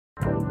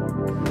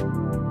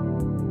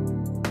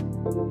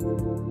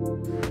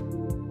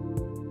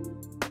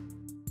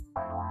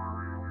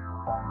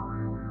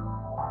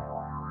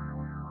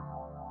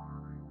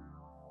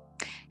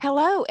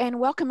Hello and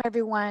welcome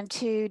everyone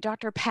to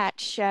Dr.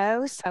 Pat's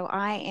show. So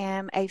I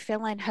am a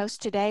fill-in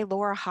host today,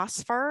 Laura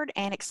Hosford,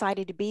 and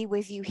excited to be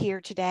with you here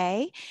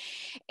today.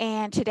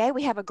 And today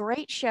we have a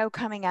great show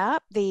coming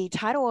up. The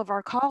title of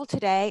our call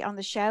today on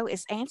the show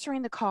is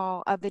Answering the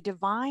Call of the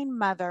Divine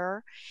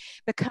Mother,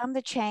 Become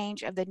the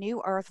Change of the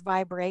New Earth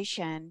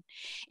Vibration.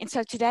 And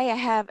so today I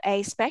have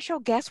a special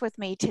guest with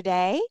me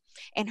today,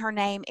 and her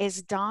name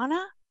is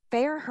Donna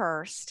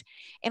Fairhurst.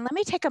 And let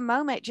me take a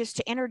moment just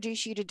to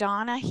introduce you to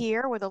Donna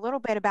here with a little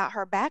bit about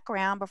her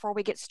background before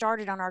we get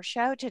started on our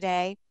show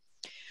today.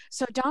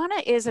 So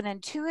Donna is an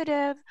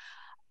intuitive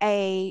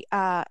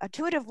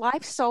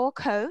life soul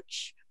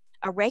coach,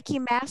 a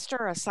Reiki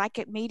master, a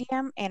psychic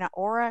medium, and an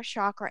aura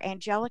chakra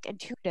angelic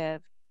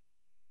intuitive.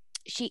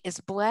 She is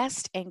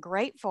blessed and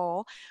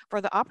grateful for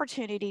the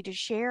opportunity to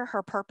share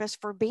her purpose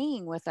for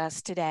being with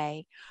us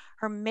today.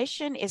 Her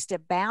mission is to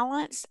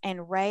balance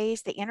and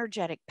raise the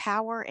energetic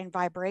power and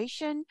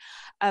vibration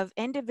of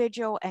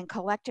individual and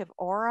collective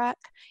auric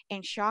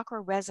and chakra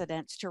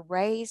residents to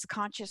raise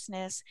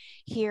consciousness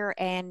here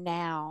and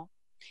now.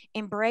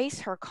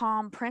 Embrace her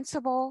calm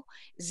principle,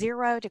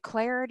 zero to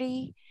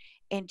clarity,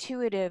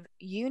 intuitive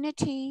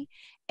unity,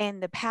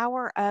 and the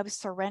power of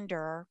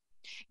surrender.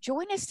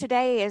 Join us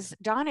today as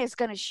Donna is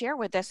going to share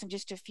with us in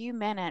just a few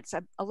minutes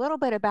a little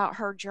bit about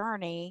her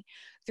journey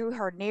through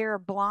her near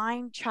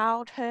blind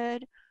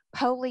childhood,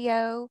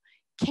 polio,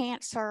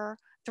 cancer,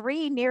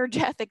 3 near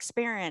death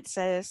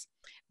experiences,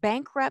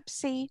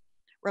 bankruptcy,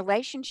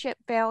 relationship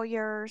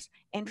failures,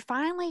 and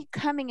finally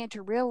coming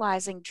into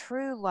realizing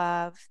true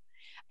love,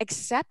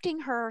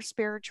 accepting her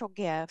spiritual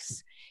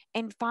gifts,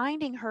 and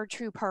finding her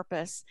true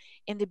purpose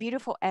in the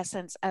beautiful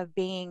essence of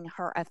being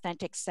her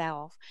authentic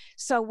self.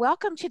 So,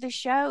 welcome to the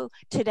show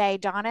today,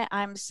 Donna.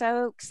 I'm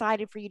so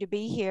excited for you to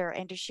be here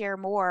and to share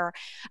more.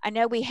 I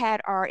know we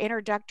had our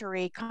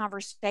introductory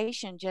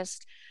conversation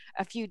just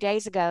a few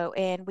days ago,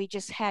 and we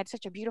just had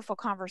such a beautiful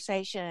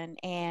conversation,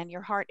 and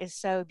your heart is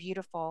so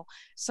beautiful.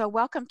 So,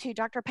 welcome to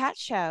Dr.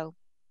 Pat's show.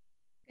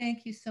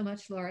 Thank you so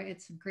much, Laura.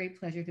 It's a great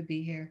pleasure to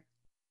be here.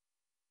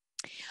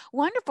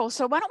 Wonderful.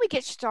 So why don't we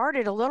get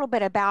started a little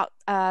bit about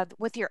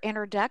with your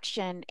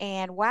introduction?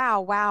 And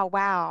wow, wow,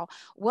 wow,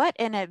 what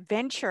an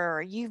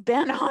adventure you've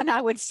been on, I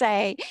would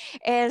say,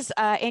 as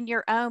in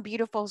your own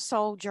beautiful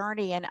soul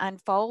journey and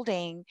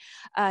unfolding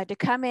to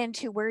come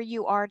into where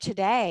you are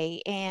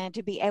today and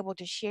to be able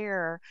to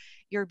share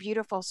your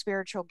beautiful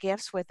spiritual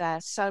gifts with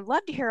us. So I'd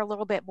love to hear a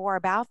little bit more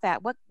about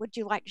that. What would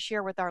you like to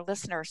share with our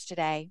listeners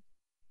today?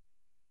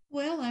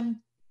 Well,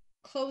 I'm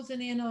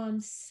closing in on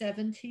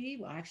 70.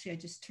 Well, actually, I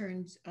just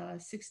turned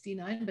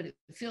 69, but it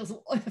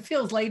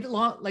feels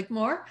like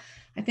more.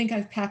 I think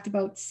I've packed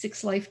about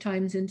 6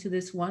 lifetimes into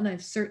this one.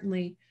 I've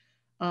certainly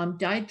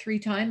died 3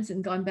 times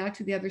and gone back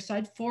to the other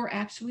side, 4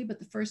 actually, but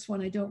the first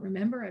one I don't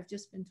remember. I've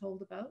just been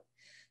told about.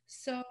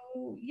 So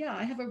yeah,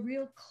 I have a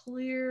real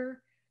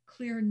clear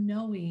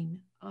knowing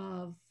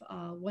of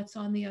what's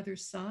on the other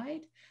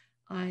side.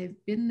 I've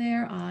been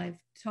there. I've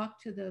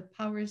talked to the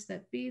powers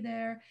that be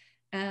there,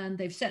 and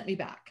they've sent me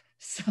back.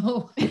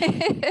 So here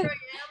I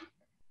am.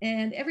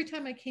 And every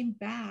time I came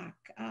back,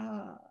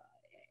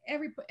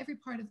 every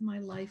part of my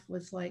life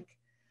was like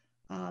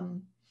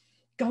um,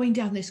 going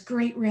down this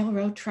great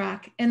railroad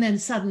track and then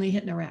suddenly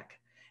hitting a wreck,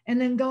 and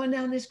then going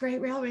down this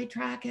great railway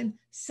track and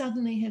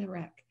suddenly hit a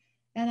wreck.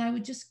 And I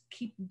would just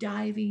keep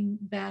diving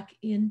back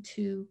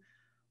into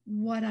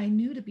what I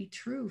knew to be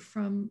true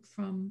from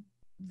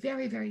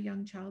very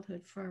young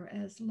childhood. For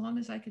as long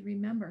as I could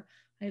remember,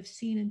 I have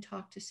seen and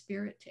talked to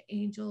spirit, to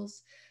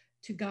angels,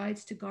 to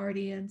guides, to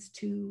guardians,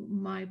 to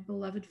my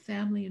beloved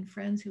family and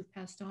friends who've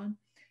passed on.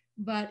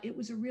 But it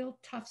was a real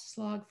tough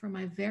slog for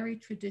my very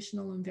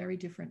traditional and very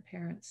different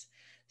parents.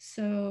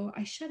 So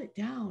I shut it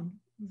down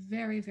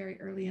very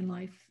early in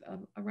life.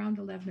 Around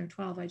 11 or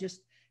 12, I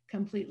just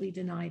completely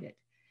denied it.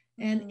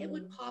 And it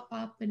would pop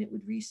up and it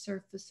would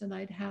resurface, and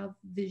I'd have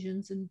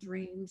visions and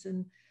dreams,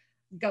 and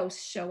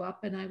ghosts show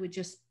up, and I would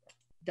just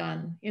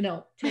done, take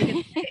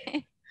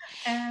it.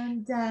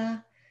 And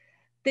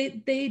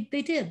they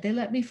did. They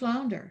let me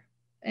flounder.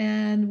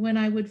 And when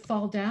I would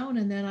fall down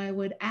and then I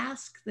would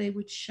ask, they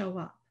would show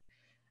up.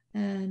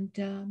 And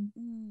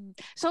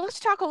So let's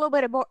talk a little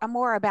bit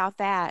more about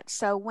that.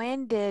 So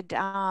when did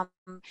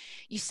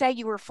you say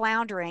you were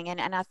floundering?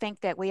 And I think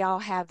that we all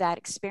have that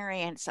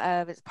experience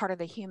of it's part of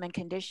the human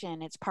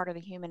condition. It's part of the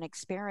human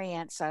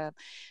experience of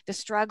the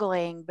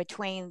struggling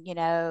between,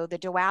 the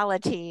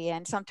duality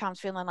and sometimes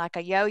feeling like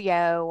a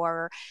yo-yo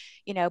or,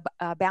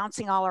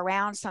 bouncing all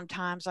around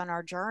sometimes on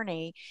our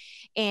journey.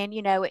 And,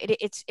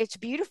 it's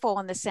beautiful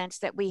in the sense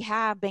that we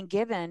have been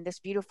given this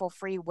beautiful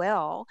free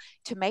will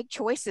to make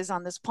choices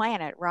on this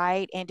planet,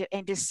 right? And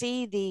to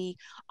see the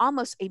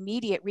almost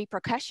immediate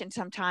repercussions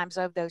sometimes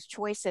of those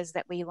choices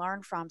that we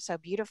learn from so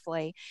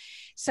beautifully.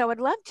 So I'd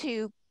love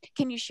to,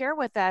 can you share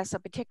with us a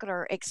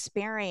particular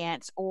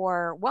experience,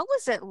 or what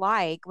was it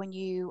like when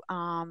you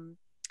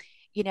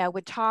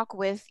would talk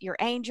with your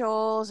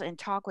angels and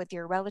talk with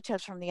your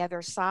relatives from the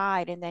other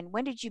side. And then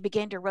when did you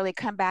begin to really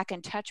come back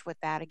in touch with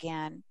that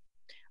again?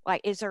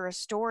 Like, is there a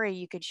story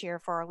you could share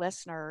for our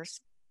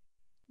listeners?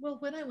 Well,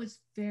 when I was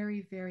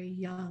very, very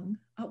young,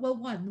 well,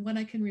 one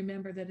I can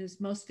remember that is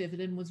most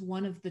vivid and was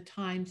one of the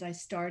times I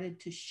started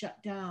to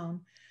shut down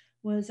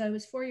was I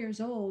was 4 years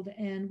old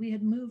and we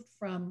had moved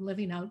from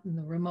living out in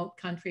the remote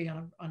country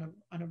on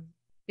a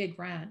big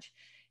ranch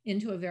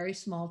into a very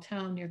small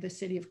town near the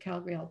city of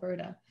Calgary,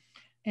 Alberta.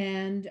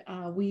 And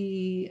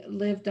we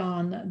lived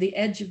on the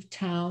edge of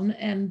town,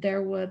 and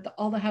there were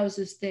all the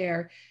houses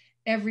there.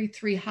 Every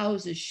three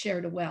houses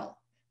shared a well.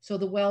 So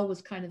the well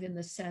was kind of in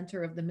the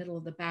center of the middle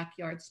of the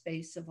backyard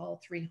space of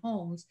all three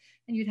homes.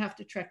 And you'd have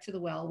to trek to the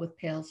well with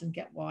pails and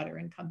get water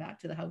and come back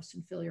to the house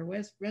and fill your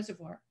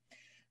reservoir.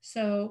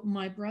 So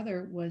my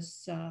brother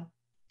was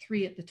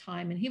 3 at the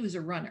time, and he was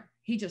a runner.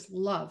 He just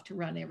loved to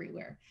run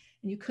everywhere.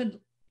 And you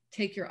couldn't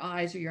take your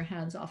eyes or your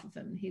hands off of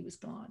him, and he was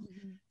gone.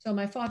 Mm-hmm. So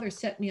my father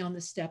set me on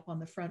the step on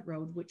the front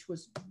road, which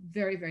was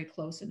very, very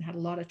close and had a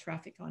lot of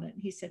traffic on it.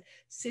 And he said,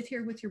 sit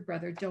here with your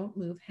brother, don't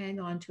move, hang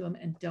on to him,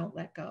 and don't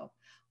let go.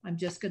 I'm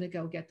just going to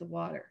go get the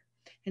water.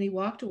 And he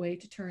walked away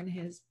to turned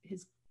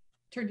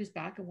his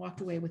back and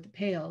walked away with the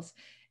pails.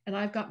 And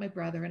I've got my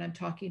brother and I'm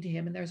talking to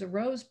him, and there's a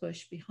rose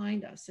bush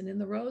behind us. And in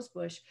the rose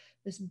bush,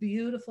 this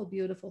beautiful,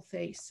 beautiful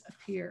face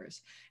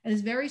appears, and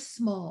it's very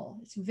small.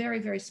 It's very,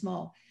 very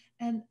small.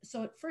 And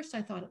so at first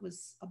I thought it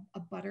was a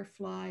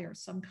butterfly or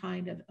some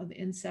kind of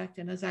insect.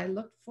 And as I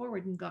looked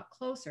forward and got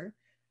closer,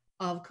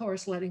 of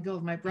course, letting go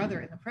of my brother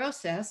in the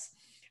process,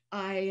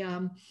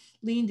 I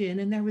leaned in,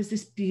 and there was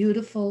this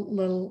beautiful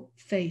little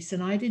face.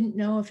 And I didn't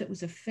know if it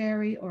was a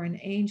fairy or an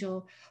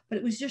angel, but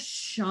it was just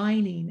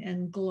shining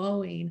and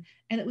glowing.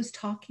 And it was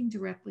talking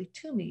directly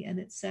to me. And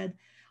it said,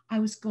 I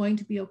was going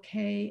to be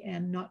okay,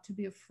 and not to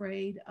be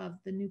afraid of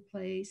the new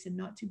place, and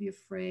not to be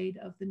afraid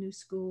of the new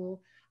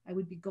school I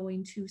would be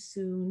going to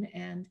soon,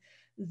 and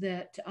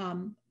that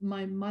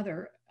my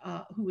mother,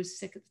 who was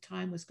sick at the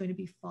time, was going to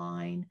be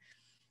fine.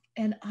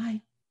 And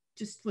I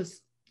just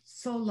was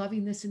so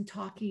loving this and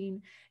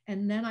talking.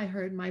 And then I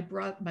heard my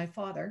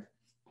father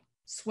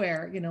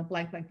swear,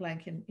 blank, blank,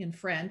 blank in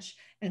French,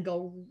 and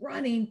go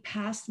running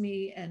past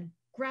me and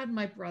grabbed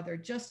my brother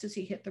just as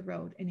he hit the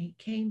road. And he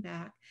came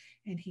back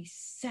and he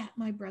sat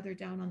my brother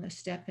down on the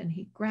step, and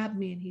he grabbed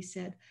me and he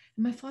said,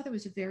 and my father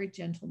was a very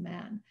gentle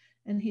man.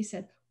 And he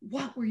said,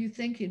 what were you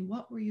thinking?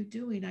 What were you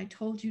doing? I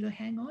told you to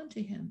hang on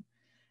to him.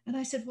 And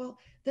I said, well,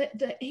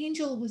 the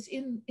angel was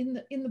in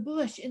the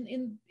bush,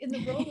 in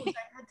the rose. I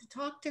had to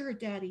talk to her,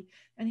 Daddy.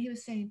 And he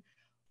was saying,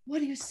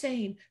 what are you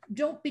saying?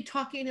 Don't be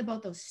talking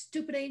about those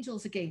stupid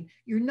angels again.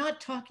 You're not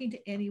talking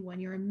to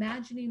anyone. You're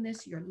imagining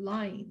this. You're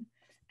lying.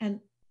 And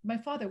my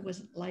father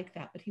wasn't like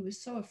that, but he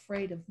was so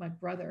afraid of my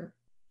brother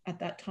at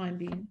that time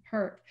being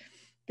hurt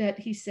that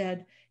he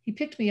said, he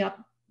picked me up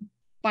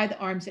by the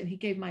arms and he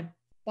gave my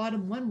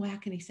bottom one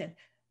whack, and he said,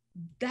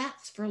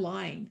 that's for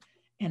lying,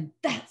 and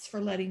that's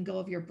for letting go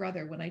of your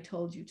brother when I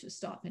told you to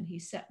stop. And he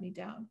set me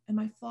down. And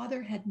my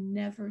father had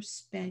never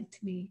spanked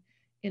me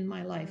in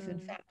my life. In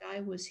fact,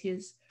 I was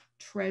his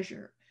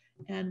treasure,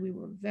 and we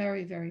were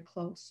very, very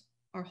close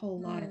our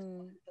whole lives,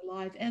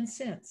 alive and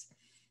since.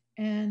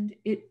 And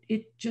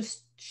it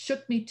just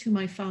shook me to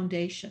my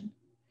foundation.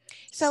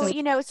 So,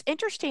 it's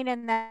interesting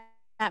in that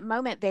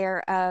moment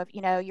there of,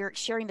 you're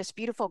sharing this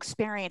beautiful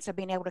experience of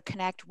being able to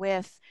connect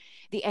with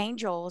the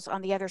angels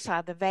on the other side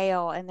of the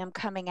veil, and them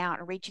coming out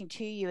and reaching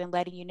to you and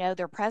letting you know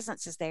their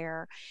presence is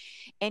there.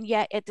 And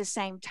yet at the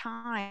same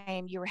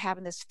time, you were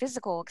having this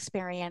physical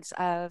experience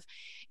of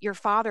your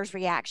father's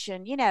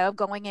reaction, of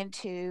going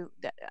into,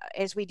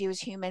 as we do as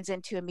humans,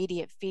 into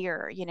immediate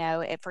fear,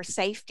 for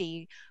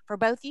safety for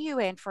both you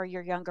and for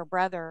your younger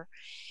brother.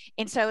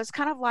 And so it's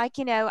kind of like,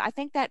 I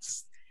think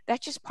that's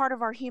just part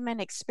of our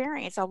human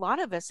experience. A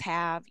lot of us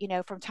have,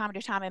 from time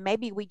to time, and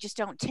maybe we just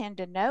don't tend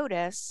to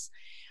notice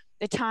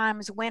the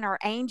times when our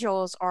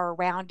angels are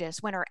around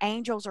us, when our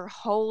angels are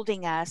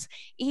holding us,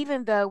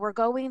 even though we're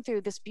going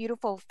through this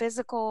beautiful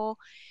physical,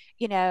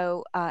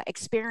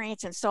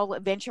 experience and soul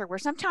adventure, where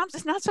sometimes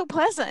it's not so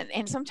pleasant,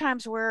 and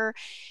sometimes we're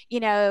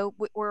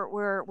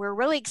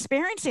really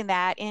experiencing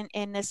that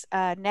in this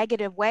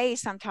negative way,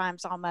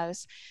 sometimes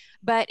almost.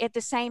 But at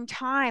the same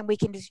time, we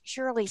can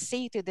surely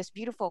see through this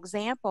beautiful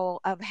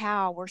example of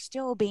how we're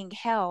still being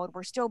held,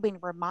 we're still being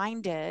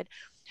reminded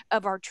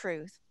of our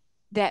truth,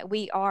 that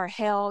we are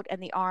held in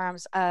the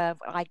arms of,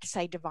 I like to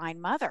say, divine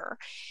mother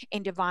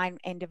and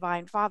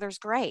divine father's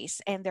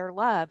grace and their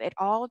love at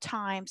all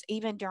times,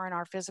 even during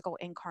our physical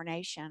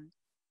incarnation.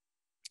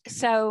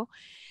 So,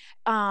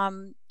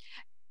 um,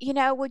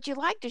 Would you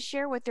like to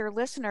share with your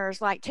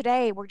listeners, like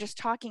today, we're just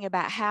talking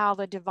about how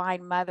the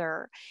Divine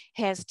Mother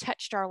has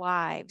touched our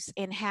lives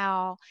and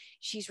how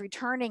she's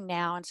returning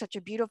now in such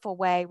a beautiful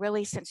way.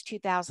 Really, since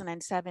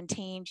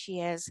 2017, she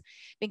has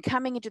been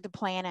coming into the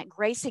planet,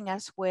 gracing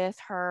us with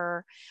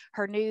her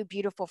new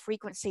beautiful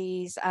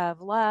frequencies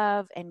of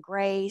love and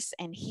grace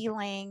and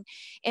healing.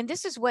 And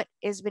this is what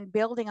has been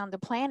building on the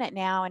planet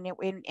now, and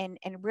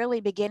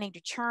really beginning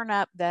to churn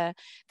up the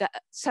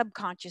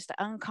subconscious, the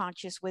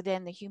unconscious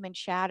within the human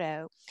shadow,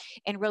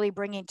 and really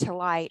bringing to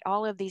light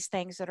all of these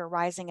things that are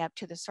rising up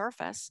to the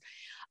surface.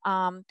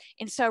 And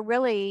so,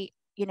 really,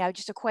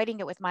 just equating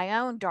it with my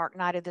own dark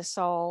night of the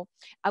soul,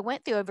 I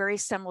went through a very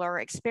similar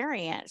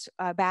experience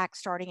back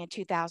starting in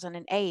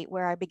 2008,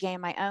 where I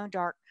began my own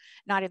dark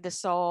night of the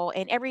soul,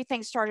 and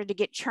everything started to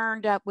get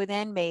churned up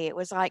within me. It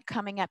was like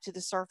coming up to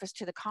the surface,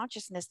 to the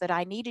consciousness that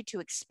I needed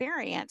to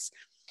experience,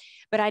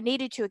 but I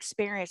needed to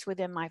experience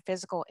within my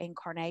physical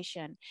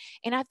incarnation.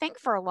 And I think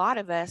for a lot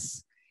of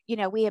us,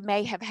 we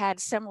may have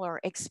had similar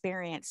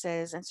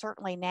experiences. And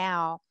certainly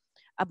now,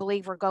 I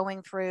believe we're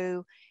going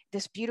through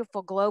this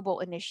beautiful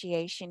global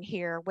initiation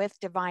here with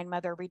Divine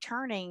Mother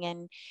returning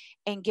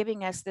and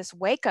giving us this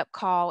wake up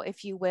call,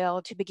 if you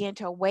will, to begin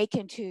to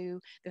awaken to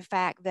the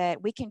fact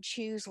that we can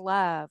choose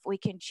love. We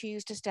can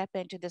choose to step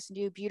into this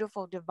new,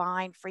 beautiful,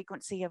 divine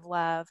frequency of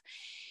love,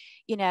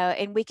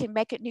 and we can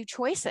make it new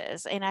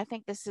choices. And I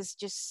think this is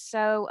just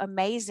so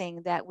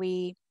amazing that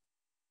we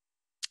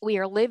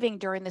are living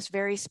during this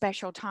very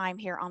special time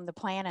here on the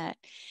planet.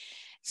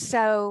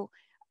 So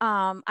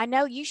I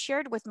know you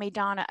shared with me,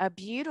 Donna, a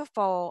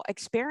beautiful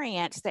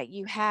experience that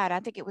you had. I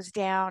think it was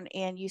down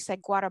in, you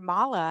said,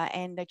 Guatemala,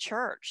 and the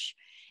church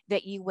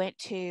that you went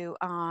to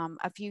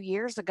a few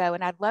years ago.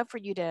 And I'd love for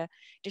you to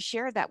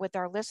share that with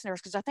our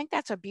listeners, because I think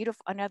that's a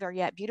beautiful, another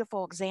yet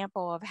beautiful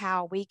example of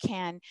how we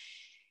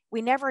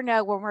never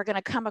know when we're going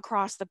to come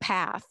across the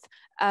path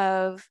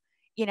of,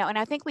 and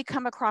I think we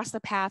come across the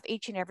path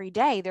each and every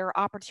day. There are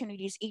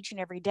opportunities each and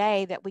every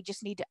day that we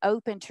just need to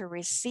open to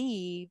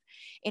receive.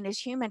 And as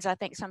humans, I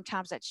think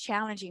sometimes that's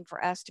challenging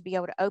for us to be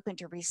able to open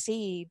to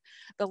receive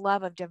the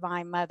love of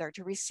Divine Mother,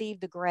 to receive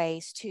the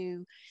grace,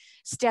 to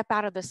step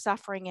out of the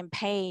suffering and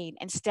pain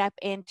and step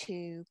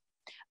into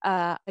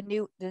the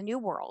new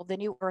world, the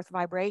new earth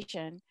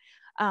vibration.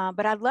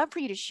 But I'd love for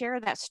you to share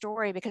that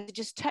story, because it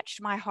just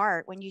touched my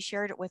heart when you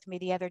shared it with me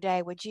the other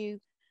day. Would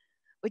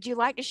you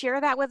like to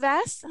share that with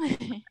us?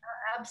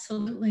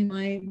 Absolutely,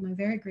 my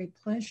very great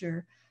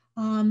pleasure.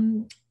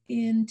 Um,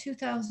 in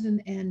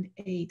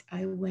 2008,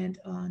 I went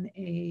on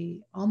a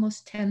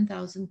almost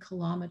 10,000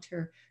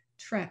 kilometer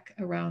trek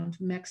around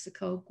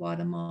Mexico,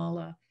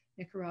 Guatemala,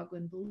 Nicaragua,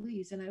 and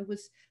Belize, and I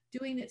was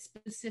doing it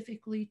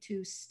specifically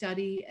to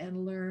study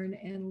and learn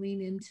and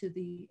lean into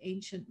the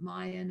ancient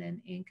Mayan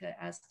and Inca,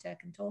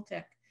 Aztec, and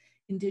Toltec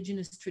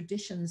indigenous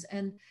traditions,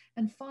 and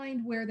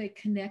find where they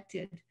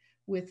connected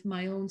with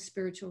my own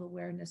spiritual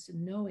awareness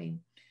and knowing.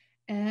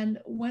 And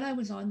when I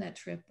was on that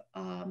trip,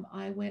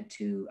 I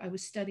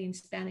was studying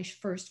Spanish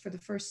first for the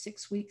first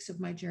 6 weeks of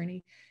my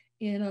journey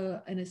in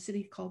a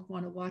city called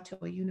Guanajuato,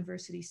 a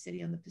university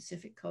city on the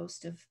Pacific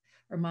coast of,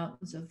 or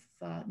mountains of,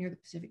 near the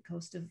Pacific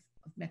coast of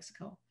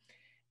Mexico.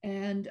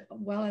 And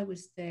while I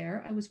was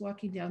there, I was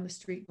walking down the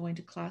street going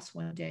to class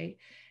one day,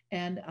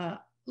 and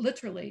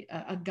literally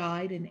a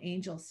guide, an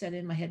angel, said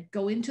in my head,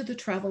 "Go into the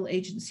travel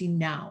agency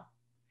now.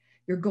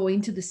 You're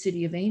going to the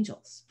city of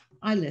angels."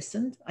 I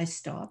listened, I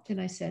stopped, and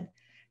I said,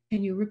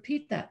 "Can you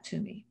repeat that to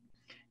me?"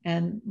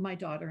 And my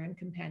daughter and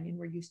companion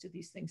were used to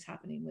these things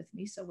happening with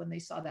me. So when they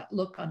saw that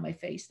look on my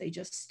face, they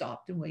just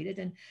stopped and waited.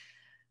 And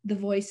the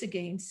voice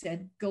again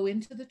said, "Go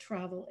into the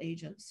travel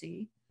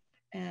agency."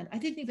 And I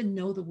didn't even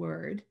know the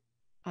word,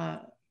 uh,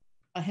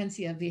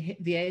 Agencia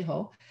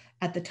Viejo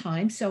at the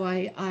time. So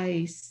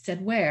I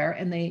said, "Where?"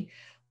 And they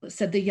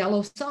said the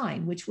yellow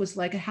sign, which was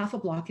like a half a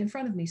block in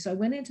front of me. So I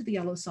went into the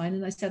yellow sign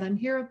and I said, "I'm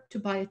here to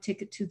buy a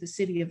ticket to the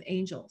City of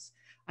Angels.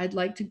 I'd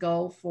like to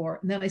go for,"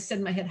 and then I said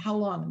in my head, "How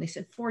long?" And they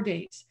said, "4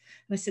 days."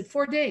 And I said,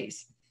 "4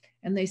 days."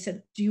 And they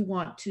said, "Do you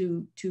want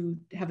to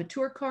have a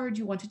tour car? Or do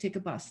you want to take a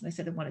bus?" And I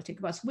said, "I want to take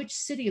a bus." "Which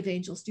City of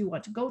Angels do you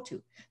want to go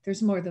to?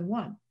 There's more than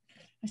one."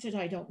 I said,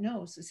 "I don't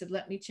know." So I said,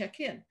 "Let me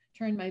check in."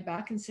 Turned my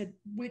back and said,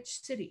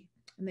 "Which city?"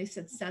 And they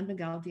said, "San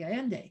Miguel de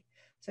Allende."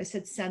 So I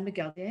said, "San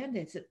Miguel de Allende."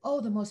 I said, "Oh,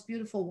 the most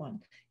beautiful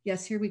one."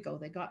 "Yes, here we go."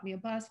 They got me a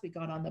bus. We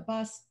got on the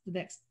bus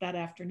that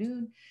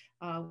afternoon.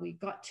 We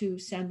got to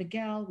San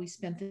Miguel. We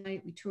spent the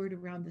night. We toured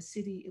around the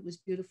city. It was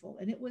beautiful.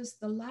 And it was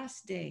the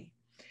last day.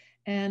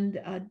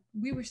 And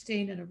we were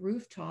staying in a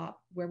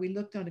rooftop where we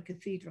looked on a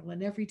cathedral.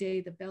 And every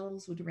day the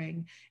bells would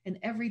ring. And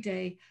every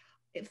day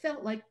it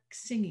felt like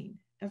singing.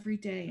 Every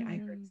day I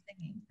heard Mm,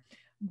 singing.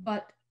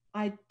 But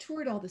I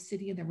toured all the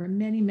city, and there were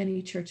many,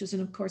 many churches,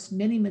 and of course,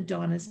 many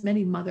Madonnas,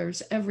 many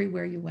mothers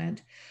everywhere you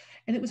went.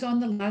 And it was on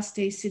the last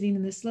day, sitting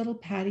in this little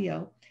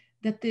patio,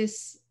 that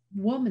this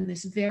woman,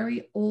 this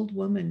very old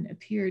woman,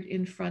 appeared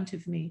in front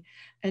of me.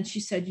 And she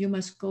said, "You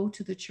must go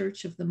to the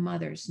Church of the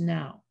Mothers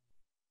now."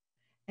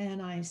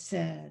 And I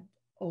said,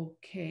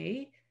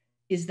 "Okay,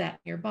 is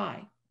that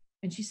nearby?"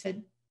 And she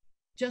said,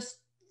 just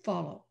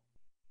follow.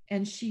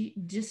 And she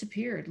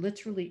disappeared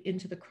literally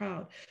into the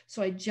crowd.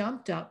 So I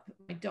jumped up.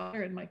 My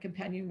daughter and my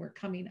companion were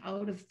coming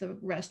out of the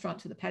restaurant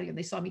to the patio, and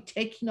they saw me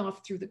taking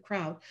off through the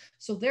crowd.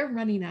 So they're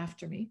running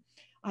after me.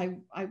 I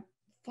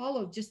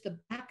followed just the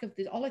back of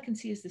the, all I can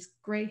see is this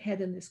gray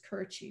head and this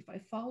kerchief. I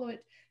follow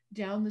it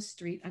down the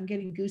street. I'm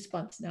getting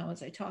goosebumps now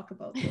as I talk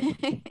about this.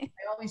 I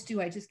always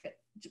do. I just get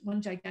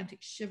one gigantic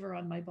shiver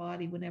on my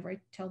body whenever I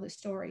tell this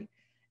story.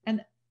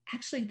 And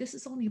actually, this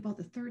is only about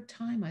the third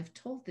time I've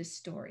told this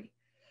story.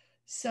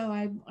 So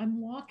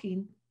I'm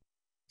walking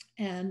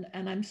and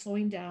I'm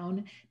slowing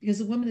down because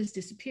the woman has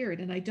disappeared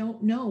and I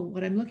don't know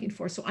what I'm looking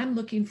for. So I'm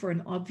looking for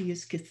an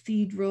obvious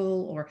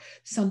cathedral or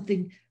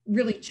something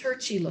really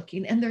churchy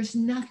looking, and there's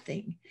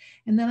nothing.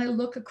 And then I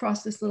look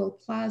across this little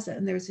plaza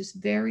and there's this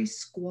very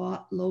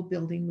squat, low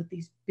building with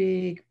these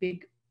big,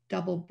 big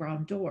double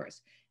brown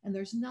doors. And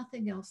there's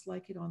nothing else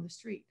like it on the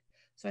street.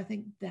 So I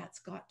think that's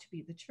got to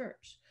be the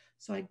church.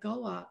 So I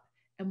go up,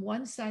 and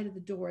one side of the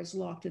door is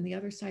locked and the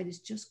other side is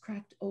just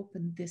cracked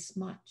open this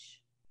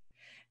much.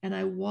 And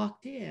I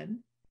walked in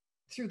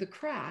through the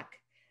crack,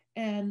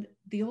 and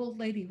the old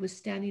lady was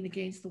standing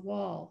against the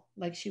wall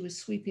like she was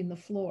sweeping the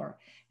floor.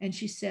 And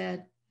she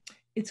said,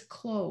 "It's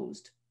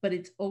closed, but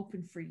it's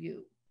open for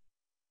you."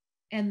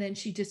 And then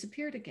she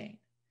disappeared again.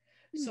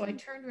 So I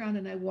turned around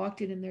and I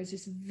walked in, and there's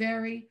this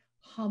very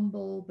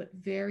humble but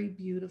very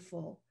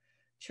beautiful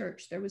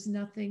church. There was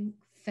nothing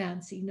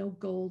fancy, no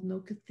gold, no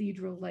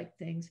cathedral like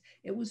things.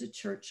 It was a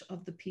church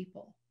of the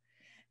people.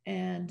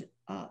 And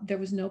there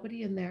was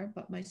nobody in there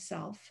but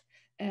myself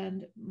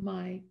and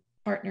my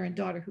partner and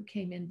daughter who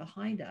came in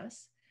behind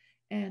us.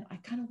 And I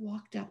kind of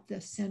walked up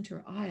the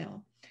center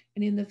aisle.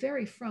 And in the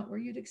very front, where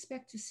you'd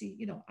expect to see,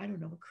 I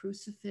don't know, a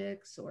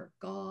crucifix or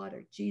God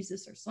or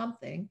Jesus or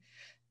something,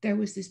 there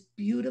was this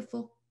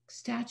beautiful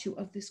statue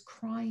of this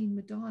crying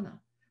Madonna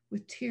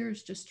with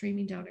tears just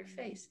streaming down her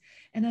face.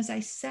 And as I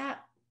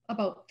sat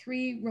about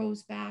 3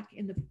 rows back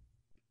in the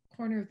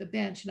corner of the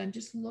bench and I'm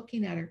just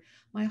looking at her,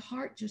 my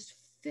heart just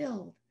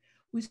filled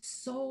with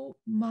so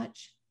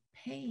much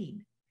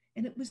pain.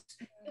 And it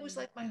was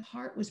like my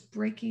heart was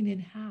breaking in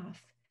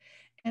half.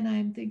 And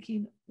I'm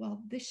thinking,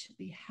 well, this should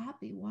be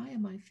happy. Why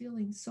am I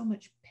feeling so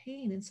much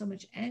pain and so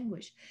much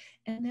anguish?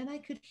 And then I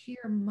could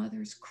hear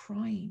mothers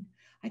crying.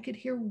 I could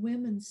hear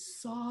women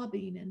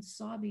sobbing and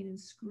sobbing and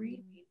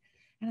screaming.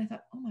 And I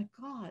thought, oh my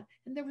God.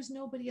 And there was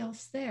nobody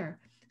else there.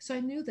 So I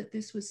knew that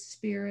this was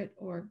spirit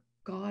or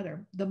God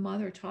or the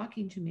mother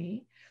talking to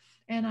me.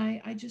 And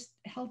I just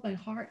held my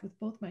heart with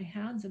both my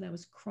hands and I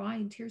was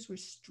crying. Tears were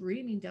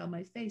streaming down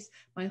my face.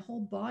 My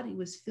whole body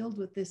was filled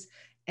with this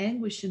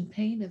anguish and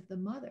pain of the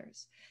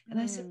mothers.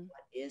 And I said,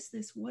 what is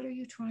this? What are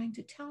you trying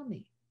to tell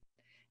me?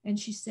 And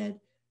she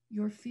said,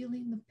 you're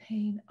feeling the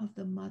pain of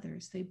the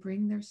mothers. They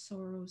bring their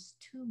sorrows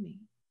to me.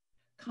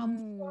 Come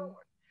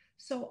forward.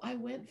 So I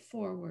went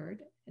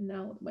forward, and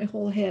now my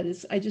whole head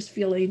is, I just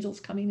feel angels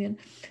coming in.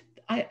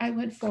 I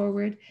went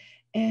forward,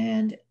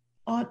 and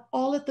on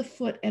all at the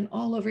foot and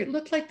all over, it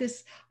looked like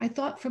this. I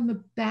thought from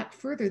the back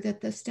further that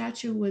the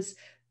statue was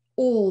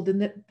old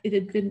and that it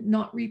had been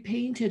not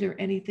repainted or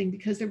anything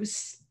because there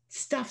was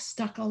stuff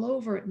stuck all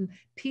over it and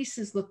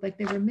pieces looked like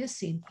they were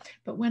missing.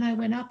 But when I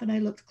went up and I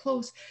looked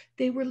close,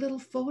 they were little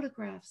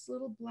photographs,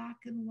 little black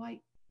and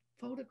white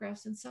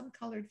photographs and some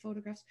colored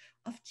photographs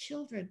of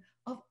children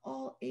of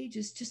all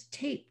ages just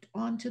taped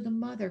onto the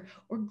mother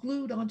or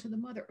glued onto the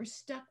mother or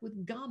stuck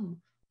with gum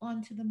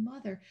onto the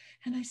mother.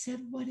 And I said,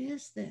 what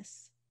is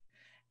this?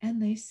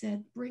 And they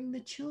said, bring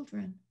the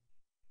children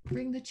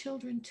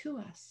to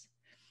us.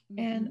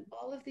 And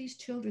all of these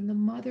children, the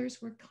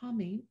mothers were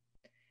coming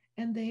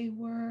and they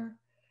were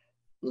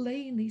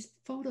laying these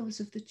photos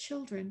of the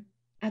children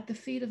at the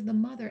feet of the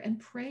mother and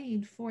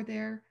praying for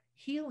their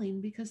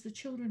healing because the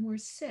children were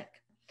sick.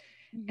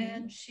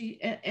 And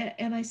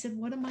I said,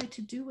 what am I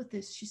to do with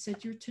this? She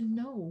said, you're to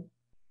know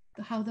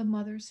how the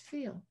mothers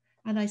feel.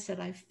 And I said,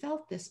 I've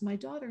felt this. My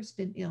daughter's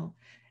been ill.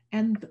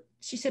 And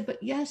she said,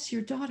 but yes,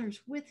 your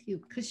daughter's with you.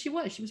 Because she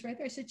was right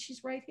there. I said,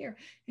 she's right here.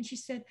 And she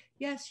said,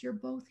 yes, you're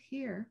both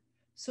here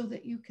so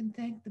that you can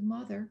thank the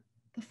mother,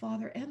 the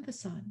father, and the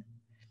son.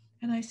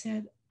 And I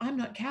said, I'm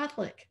not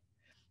Catholic.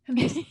 And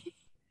they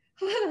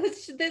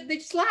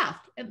just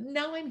laughed. And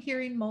now I'm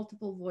hearing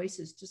multiple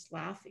voices just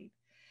laughing.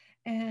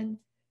 And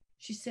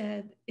she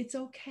said, it's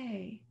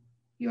okay.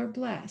 You're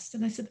blessed.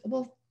 And I said,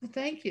 well,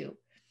 thank you.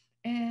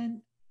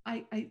 And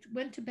I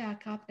went to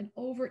back up, and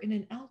over in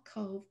an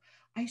alcove,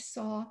 I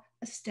saw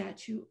a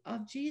statue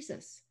of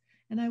Jesus.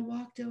 And I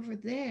walked over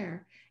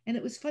there. And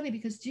it was funny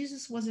because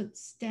Jesus wasn't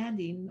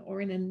standing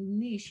or in a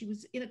niche. He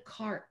was in a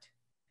cart.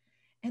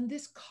 And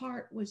this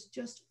cart was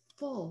just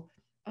full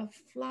of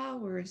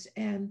flowers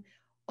and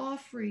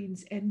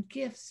offerings and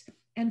gifts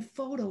and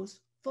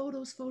photos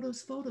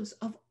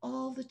of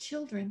all the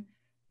children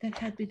that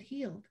had been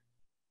healed.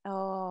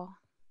 Oh,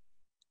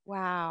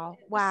 wow,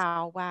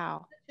 wow,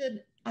 wow.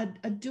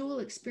 A dual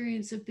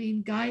experience of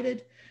being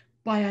guided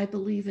by, I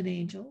believe, an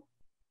angel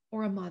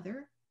or a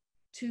mother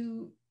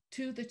to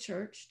to the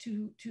church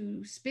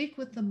to speak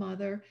with the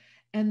mother,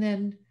 and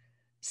then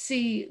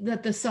see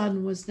that the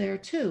son was there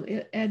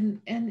too.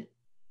 And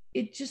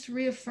it just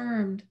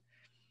reaffirmed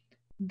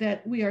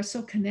that we are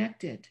so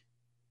connected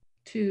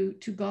to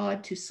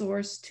God, to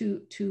source,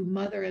 to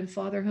mother and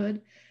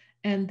fatherhood,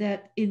 and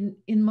that in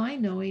my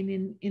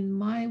knowing, in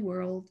my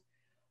world,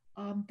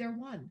 they're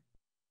one.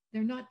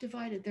 They're not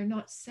divided. They're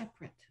not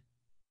separate.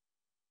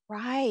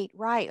 Right,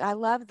 right. I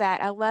love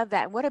that. I love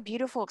that. What a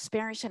beautiful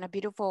experience and a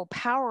beautiful,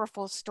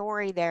 powerful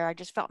story there. I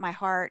just felt my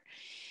heart.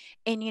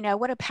 And,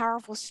 what a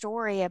powerful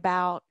story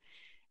about,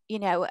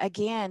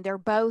 again, they're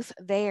both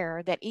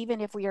there, that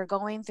even if we are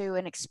going through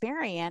an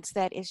experience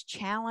that is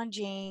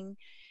challenging,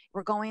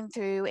 we're going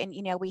through, and,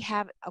 we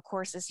have, of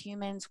course, as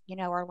humans,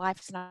 our life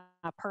is not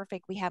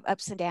perfect. We have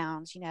ups and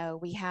downs,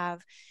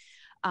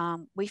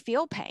 we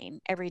feel pain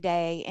every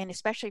day, and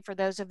especially for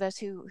those of us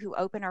who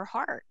open our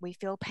heart, we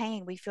feel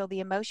pain, we feel the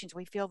emotions,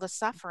 we feel the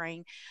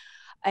suffering,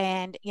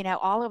 and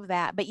all of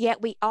that. But yet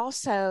we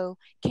also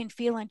can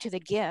feel into the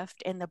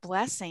gift and the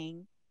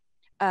blessing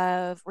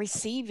of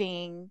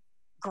receiving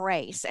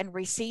grace and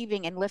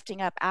receiving and lifting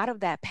up out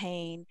of that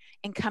pain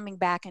and coming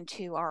back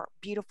into our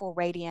beautiful,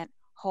 radiant,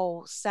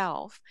 whole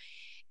self,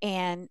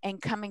 and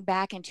coming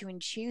back into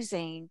and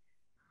choosing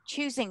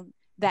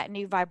that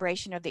new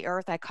vibration of the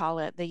earth. I call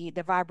it the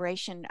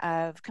vibration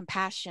of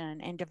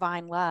compassion and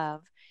divine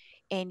love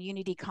and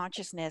unity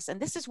consciousness. And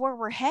this is where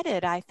we're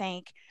headed, I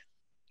think,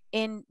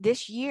 in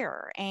this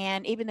year.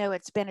 And even though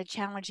it's been a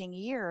challenging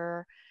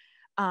year,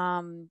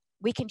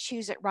 we can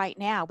choose it right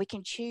now. We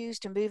can choose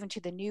to move into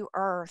the new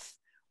earth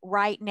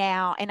right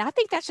now. And I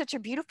think that's such a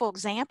beautiful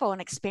example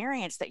and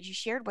experience that you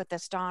shared with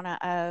us, Donna,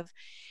 of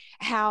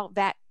how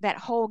that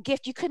whole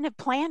gift, you couldn't have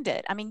planned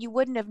it. I mean, you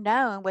wouldn't have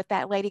known with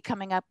that lady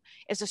coming up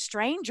as a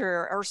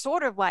stranger, or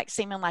sort of like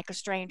seeming like a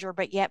stranger,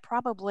 but yet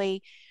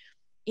probably,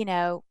 you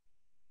know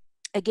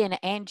again,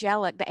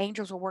 angelic, the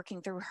angels were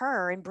working through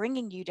her and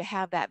bringing you to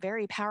have that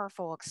very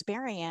powerful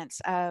experience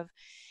of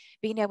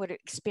being able to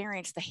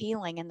experience the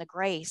healing and the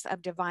grace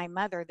of divine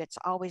mother that's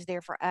always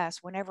there for us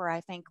whenever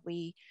I think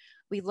we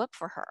look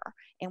for her.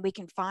 And we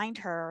can find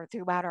her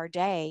throughout our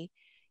day,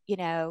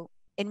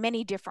 in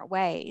many different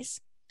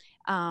ways.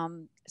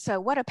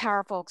 So what a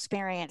powerful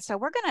experience. So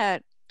we're going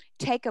to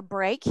take a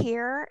break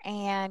here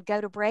and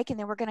go to break, and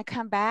then we're going to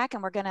come back,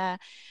 and we're going to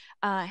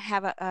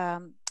have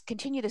a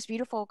continue this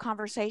beautiful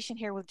conversation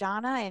here with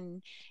Donna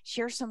and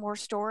share some more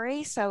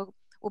stories. So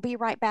we'll be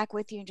right back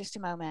with you in just a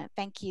moment.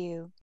 Thank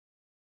you.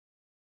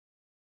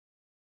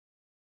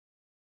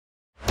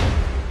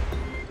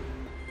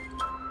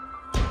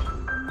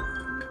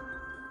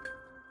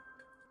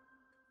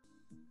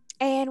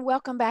 And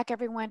welcome back,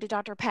 everyone, to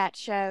Dr. Pat's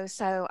show.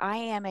 So I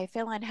am a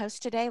fill-in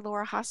host today,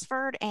 Laura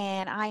Hosford,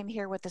 and I am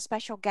here with a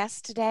special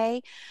guest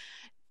today,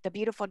 the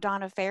beautiful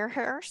Donna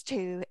Fairhurst,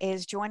 who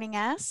is joining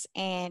us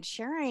and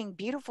sharing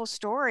beautiful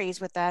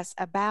stories with us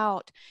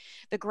about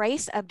the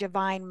grace of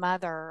Divine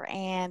Mother.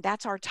 And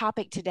that's our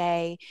topic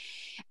today,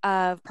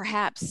 of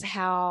perhaps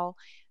how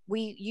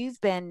you've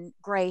been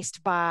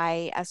graced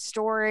by a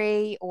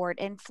story or an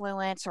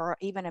influence or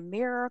even a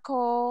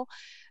miracle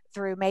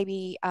through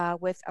maybe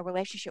with a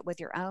relationship with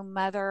your own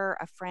mother,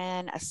 a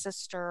friend, a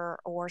sister,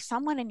 or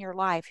someone in your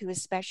life who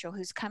is special,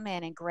 who's come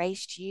in and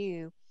graced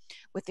you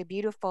with the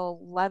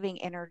beautiful,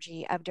 loving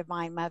energy of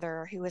Divine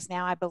Mother, who is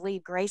now, I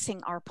believe,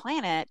 gracing our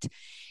planet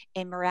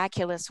in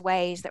miraculous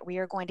ways that we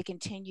are going to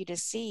continue to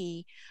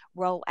see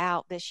roll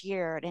out this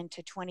year and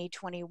into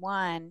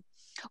 2021,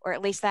 or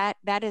at least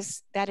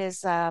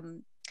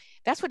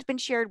that's what's been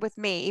shared with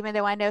me, even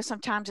though I know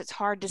sometimes it's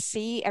hard to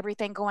see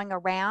everything going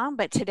around.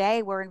 But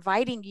today we're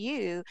inviting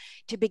you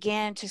to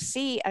begin to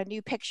see a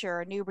new picture,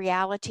 a new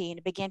reality, and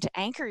to begin to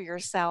anchor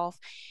yourself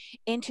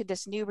into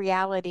this new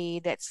reality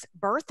that's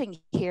birthing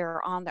here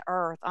on the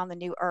earth, on the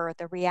new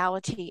earth, a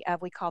reality of,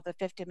 we call the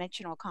fifth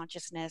dimensional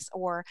consciousness,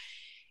 or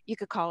you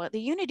could call it the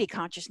unity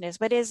consciousness,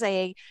 but is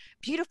a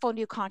beautiful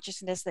new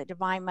consciousness that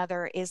Divine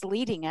Mother is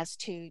leading us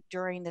to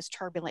during this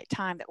turbulent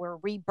time, that we're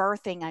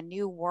rebirthing a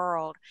new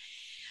world.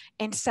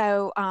 And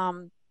so,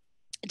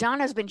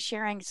 Donna's been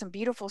sharing some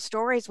beautiful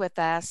stories with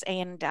us.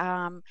 And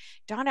Donna,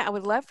 I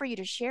would love for you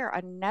to share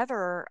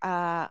another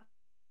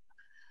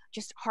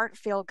just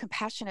heartfelt,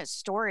 compassionate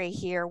story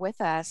here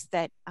with us,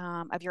 that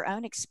of your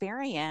own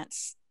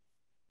experience.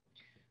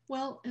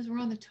 Well, as we're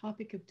on the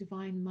topic of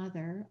Divine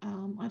Mother,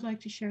 I'd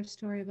like to share a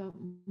story about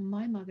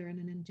my mother and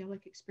an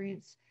angelic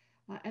experience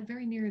at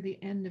very near the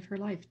end of her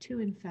life, too,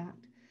 in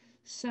fact.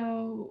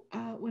 So,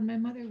 when my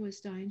mother was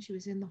dying, she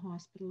was in the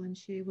hospital, and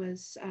she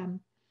was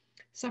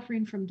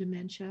suffering from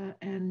dementia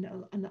and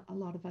a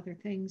lot of other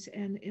things.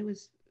 And it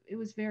was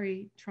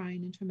very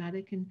trying and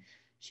traumatic. And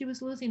she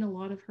was losing a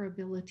lot of her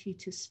ability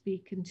to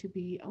speak and to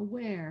be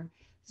aware.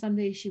 Some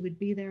days she would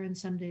be there and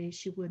some days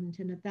she wouldn't.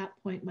 And at that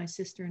point, my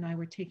sister and I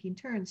were taking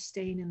turns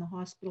staying in the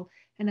hospital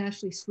and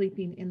actually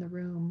sleeping in the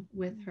room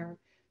with her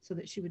so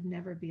that she would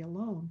never be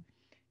alone.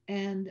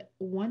 And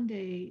one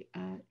day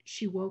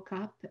she woke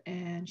up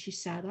and she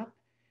sat up,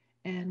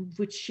 and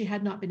which she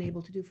had not been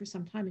able to do for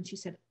some time. And she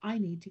said, "I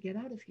need to get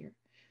out of here."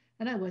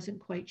 And I wasn't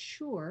quite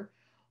sure,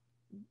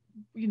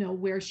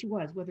 where she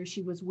was, whether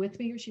she was with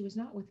me or she was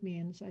not with me.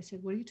 And so I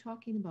said, "What are you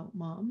talking about,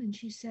 Mom?" And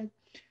she said,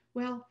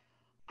 "Well,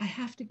 I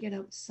have to get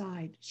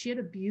outside." She had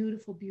a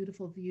beautiful,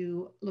 beautiful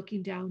view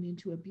looking down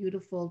into a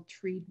beautiful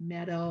treed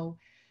meadow.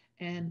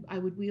 And I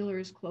would wheel her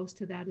as close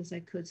to that as I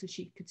could so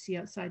she could see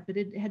outside. But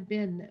it had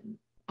been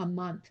a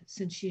month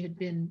since she had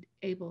been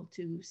able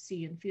to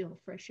see and feel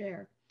fresh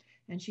air,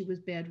 and she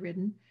was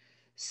bedridden.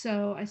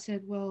 So I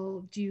said,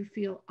 "Well, do you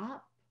feel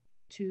up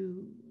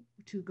to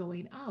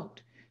going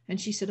out?" And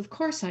she said, "Of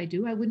course I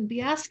do. I wouldn't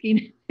be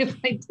asking if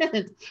I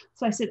didn't."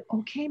 So I said,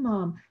 "Okay,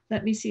 Mom,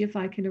 let me see if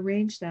I can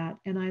arrange that."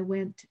 And I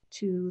went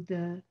to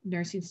the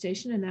nursing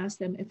station and asked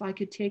them if I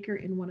could take her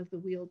in one of the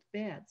wheeled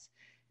beds.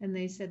 And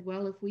they said,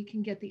 "Well, if we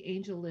can get the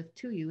angel lift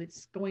to you,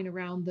 it's going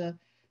around the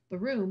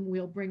room,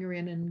 we'll bring her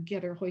in and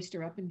get her, hoist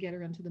her up and get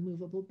her into the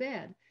movable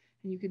bed.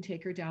 And you can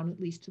take her down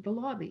at least to the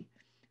lobby."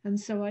 And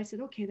so I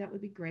said, "Okay, that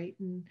would be great."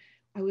 And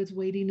I was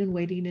waiting and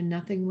waiting, and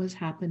nothing was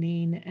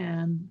happening.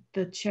 And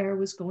the chair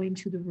was going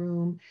to the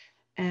room.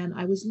 And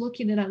I was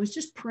looking and I was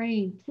just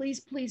praying,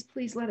 "Please, please,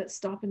 please let it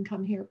stop and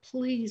come here.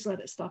 Please let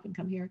it stop and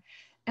come here."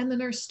 And the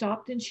nurse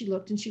stopped and she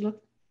looked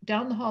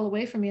down the hall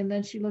away from me. And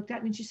then she looked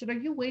at me and she said, "Are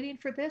you waiting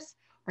for this?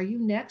 Are you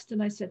next?"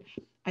 And I said,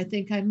 "I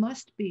think I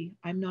must be.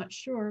 I'm not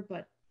sure,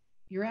 but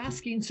you're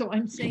asking, so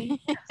I'm saying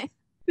yes."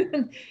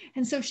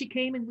 And so she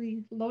came and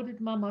we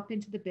loaded Mom up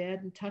into the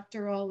bed and tucked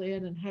her all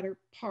in and had her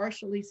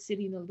partially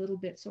sitting a little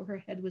bit so her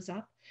head was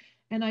up.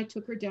 And I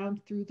took her down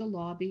through the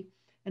lobby.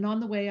 And on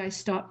the way, I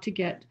stopped to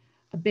get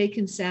a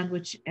bacon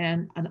sandwich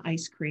and an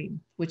ice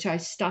cream, which I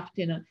stuffed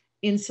in an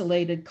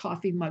insulated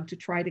coffee mug to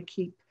try to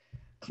keep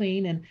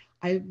clean. And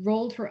I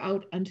rolled her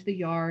out onto the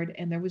yard,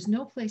 and there was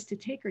no place to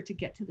take her to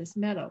get to this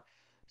meadow.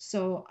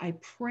 So I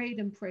prayed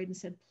and prayed and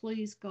said,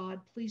 "Please,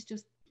 God, please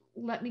just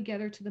let me get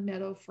her to the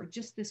meadow for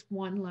just this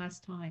one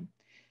last time."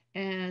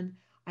 And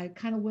I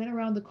kind of went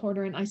around the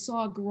corner and I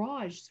saw a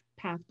garage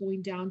path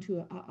going down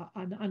to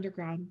an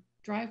underground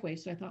driveway.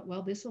 So I thought,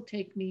 well, this will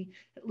take me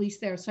at least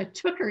there. So I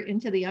took her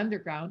into the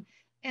underground,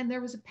 and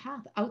there was a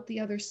path out the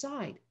other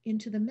side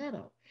into the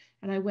meadow.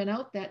 And I went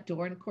out that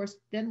door. And of course,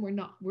 then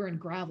we're in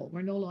gravel.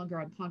 We're no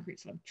longer on concrete.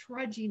 So I'm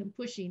trudging and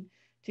pushing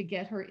to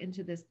get her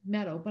into this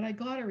meadow. But I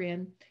got her in,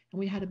 and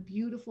we had a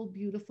beautiful,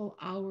 beautiful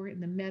hour in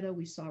the meadow.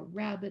 We saw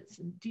rabbits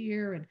and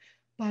deer and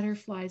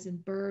butterflies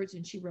and birds.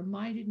 And she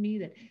reminded me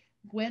that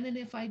when and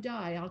if I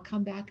die, I'll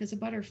come back as a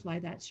butterfly.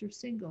 That's your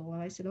single.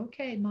 And I said,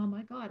 "Okay, Mom,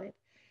 I got it."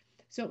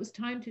 So it was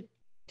time to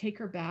take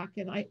her back.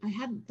 And I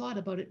hadn't thought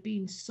about it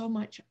being so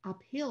much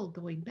uphill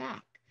going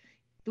back.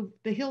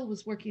 The hill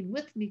was working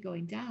with me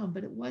going down,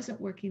 but it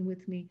wasn't working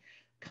with me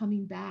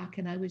coming back.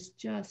 And I was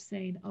just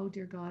saying, "Oh,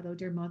 dear God, oh,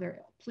 dear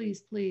Mother,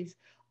 please, please,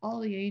 all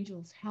the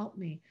angels, help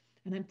me."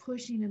 And I'm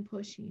pushing and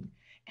pushing.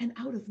 And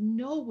out of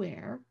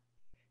nowhere,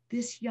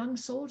 this young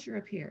soldier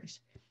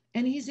appears,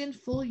 and he's in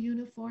full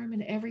uniform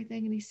and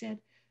everything. And he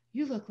said,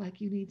 "You look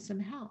like you need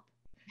some help."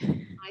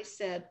 I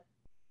said,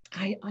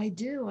 I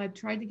do. I've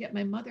tried to get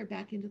my mother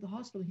back into the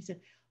hospital." He said,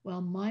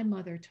 "Well, my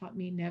mother taught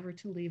me never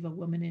to leave a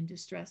woman in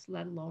distress,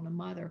 let alone a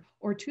mother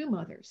or two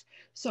mothers."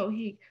 So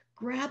he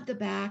grabbed the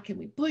back and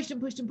we pushed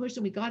and pushed and pushed,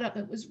 and we got up.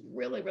 And it was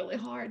really, really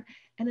hard.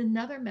 And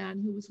another man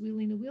who was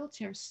wheeling a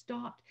wheelchair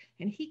stopped,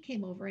 and he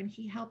came over and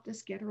he helped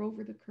us get her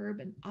over the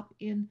curb and up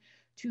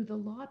into the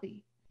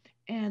lobby.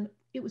 And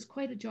it was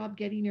quite a job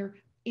getting her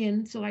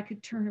in so I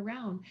could turn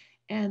around.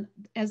 And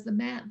as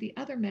the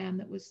other man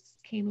that was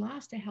came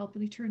last to help,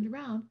 and he turned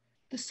around,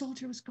 the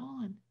soldier was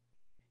gone.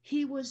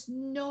 He was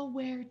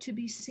nowhere to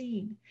be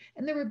seen.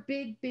 And there were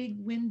big, big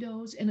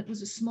windows, and it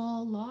was a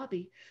small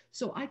lobby.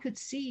 So I could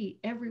see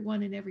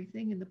everyone and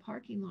everything in the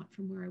parking lot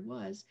from where I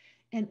was.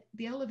 And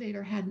the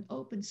elevator hadn't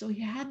opened, so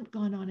he hadn't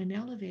gone on an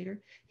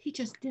elevator. He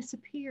just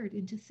disappeared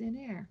into thin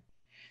air.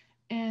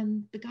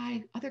 And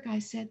other guy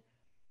said,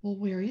 "Well,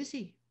 where is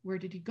he? Where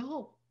did he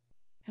go?"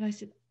 And I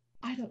said,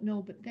 "I don't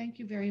know, but thank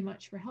you very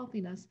much for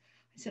helping us."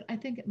 I said, "I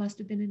think it must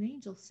have been an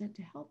angel sent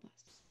to help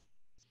us."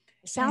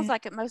 Sounds And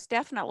like it most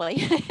definitely.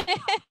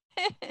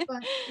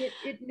 but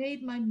it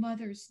made my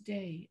mother's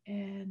day,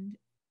 and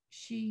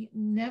she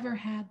never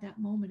had that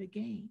moment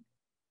again.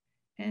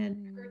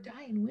 And her Mm.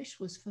 dying wish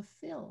was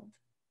fulfilled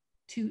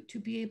to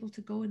be able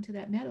to go into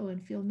that meadow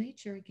and feel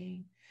nature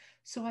again.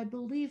 So I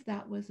believe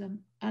that was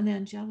an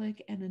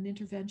angelic and an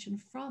intervention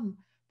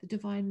from the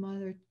Divine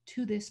Mother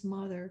to this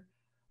mother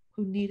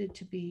who needed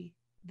to be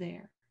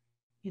there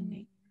in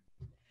nature.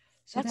 Mm.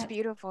 So That's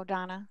beautiful,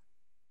 Donna.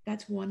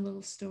 that's one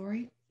little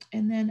story.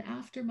 And then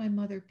after my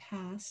mother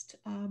passed,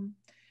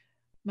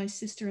 my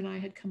sister and I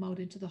had come out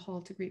into the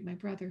hall to greet my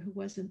brother, who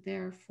wasn't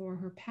there for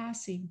her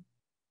passing.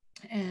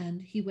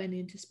 And he went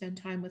in to spend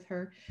time with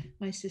her.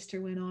 My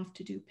sister went off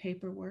to do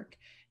paperwork,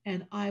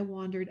 and I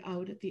wandered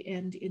out at the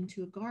end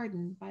into a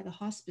garden by the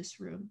hospice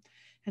room.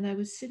 And I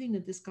was sitting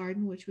in this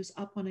garden, which was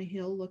up on a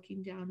hill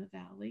looking down a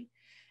valley.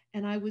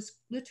 And I was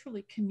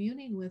literally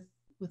communing with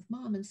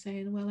Mom and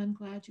saying, "Well, I'm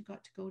glad you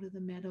got to go to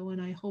the meadow,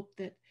 and I hope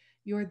that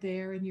you're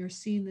there and you're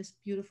seeing this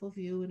beautiful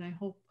view, and I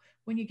hope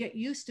when you get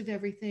used to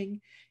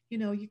everything, you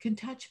know, you can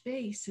touch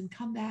base and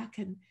come back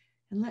and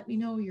let me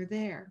know you're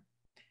there.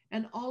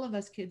 And all of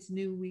us kids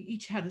knew we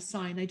each had a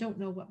sign. I don't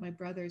know what my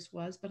brother's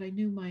was, but I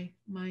knew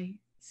my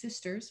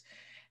sisters.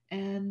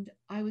 And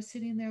I was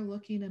sitting there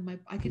looking, and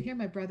I could hear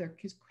my brother,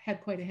 because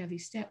had quite a heavy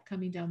step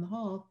coming down the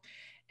hall.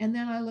 And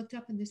then I looked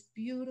up, and this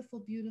beautiful,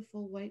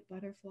 beautiful white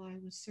butterfly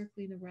was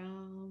circling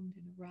around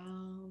and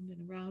around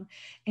and around.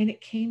 And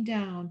it came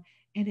down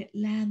and it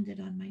landed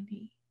on my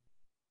knee.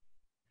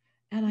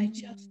 And I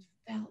just Mm.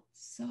 felt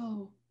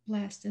so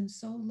blessed and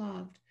so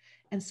loved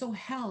and so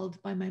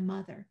held by my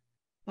mother,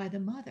 by the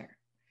mother.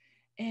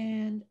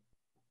 And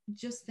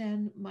just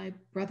then my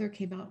brother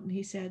came out and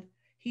he said,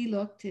 he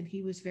looked and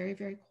he was very,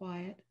 very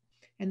quiet.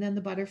 And then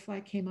the butterfly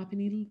came up and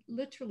he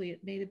literally,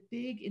 it made a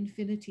big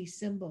infinity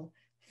symbol,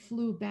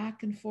 flew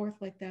back and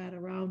forth like that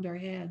around our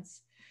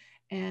heads.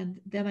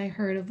 And then I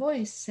heard a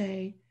voice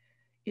say,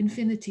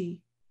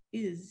 infinity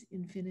is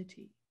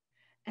infinity.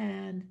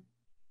 And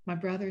my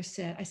brother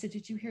said, I said,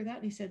 did you hear that?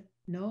 And he said,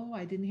 no,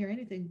 I didn't hear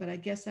anything, but I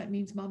guess that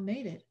means mom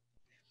made it.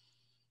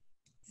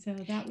 So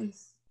that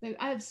was,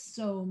 I have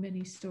so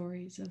many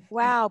stories of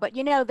Wow, but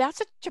you know, that's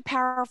such a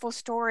powerful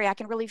story. I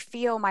can really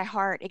feel my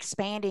heart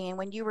expanding. And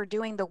when you were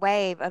doing the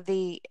wave of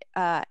the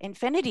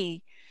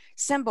infinity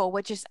symbol,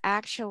 which is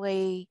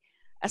actually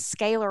a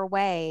scalar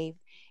wave,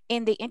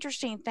 and the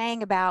interesting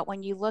thing about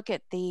when you look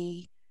at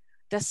the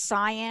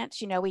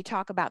science, you know, we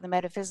talk about the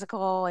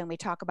metaphysical and we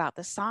talk about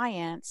the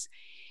science,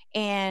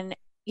 and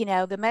you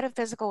know, the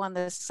metaphysical and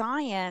the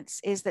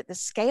science is that the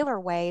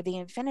scalar wave, the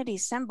infinity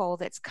symbol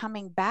that's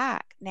coming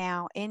back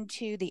now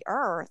into the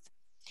earth,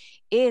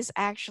 is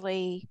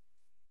actually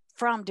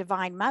from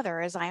Divine Mother,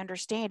 as I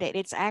understand it.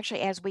 It's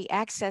actually as we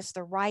access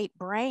the right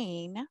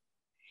brain,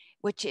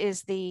 which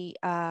is the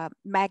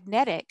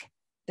magnetic,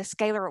 the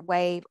scalar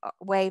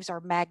waves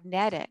are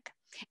magnetic.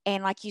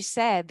 And like you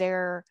said,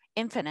 they're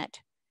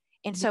infinite.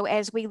 And so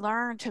as we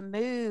learn to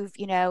move,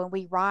 you know, and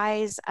we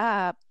rise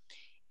up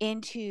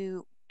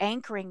into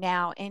anchoring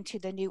now into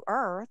the new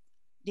earth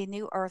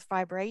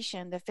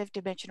vibration, the fifth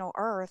dimensional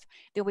earth,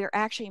 that we're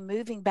actually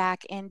moving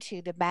back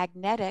into the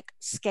magnetic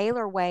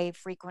scalar wave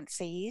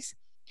frequencies.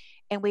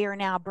 And we are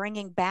now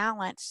bringing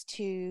balance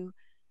to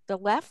the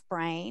left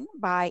brain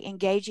by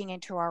engaging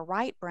into our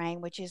right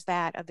brain, which is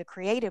that of the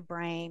creative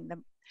brain,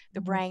 the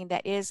Mhm. brain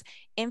that is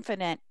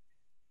infinite,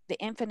 the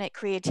infinite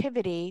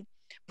creativity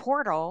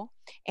portal.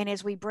 And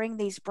as we bring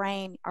these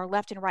brain, our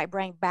left and right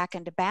brain, back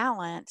into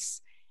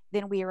balance,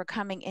 then we are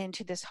coming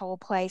into this whole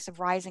place of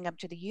rising up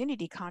to the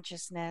unity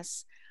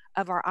consciousness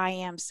of our I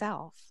am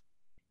self,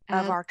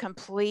 of Ab- our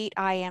complete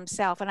I am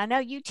self. And I know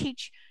you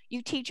teach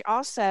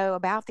also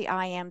about the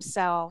I am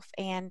self,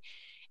 and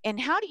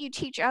how do you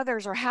teach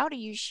others, or how do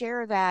you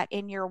share that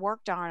in your work,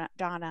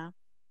 Donna?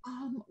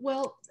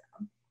 well,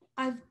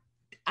 I've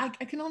I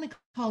can only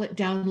call it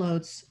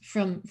downloads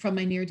from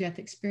my near death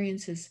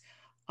experiences.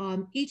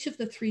 Each of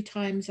the three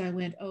times I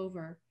went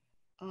over,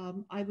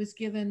 I was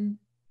given,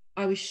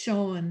 I was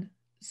shown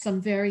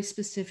some very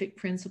specific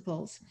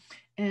principles,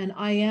 and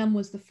I am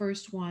was the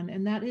first one,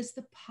 and that is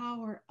the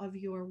power of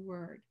your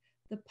word,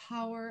 the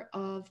power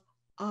of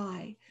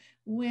I.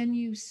 When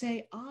you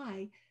say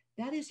I,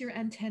 that is your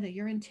antenna,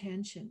 your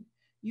intention.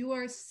 You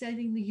are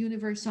setting the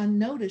universe on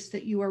notice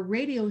that you are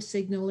radio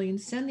signaling,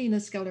 sending a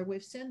scalar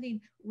wave,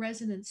 sending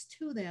resonance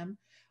to them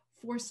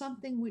for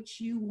something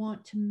which you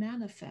want to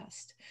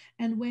manifest.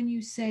 And when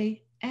you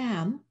say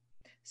am,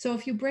 so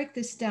if you break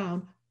this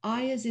down,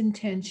 I is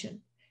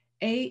intention,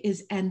 A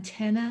is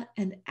antenna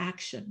and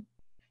action.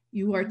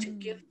 You are to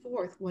give Mm.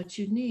 forth what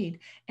you need,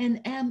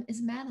 and M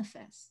is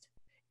manifest.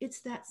 It's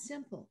that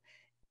simple.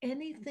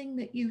 Anything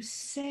that you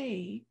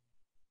say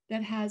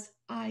that has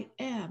I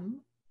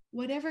am,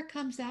 whatever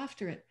comes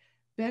after it,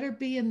 better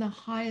be in the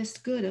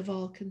highest good of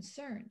all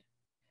concerned,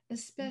 Mhm.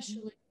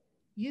 especially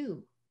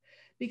you.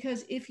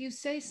 Because if you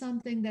say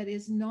something that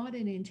is not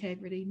in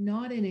integrity,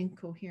 not in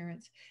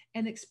incoherence,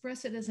 and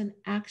express it as an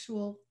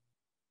actual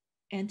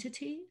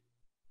entity,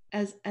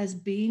 as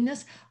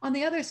beingness, on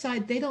the other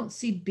side, they don't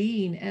see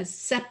being as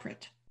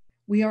separate.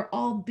 We are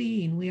all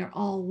being, we are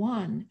all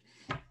one.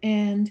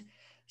 And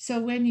so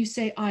when you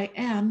say, I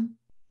am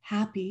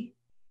happy,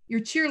 your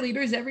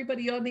cheerleaders,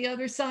 everybody on the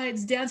other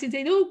side's dancing,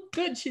 saying, oh,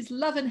 good, she's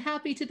loving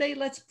happy today.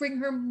 Let's bring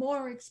her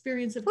more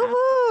experience of happiness.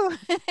 Woohoo!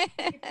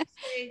 If you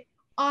say,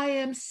 I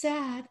am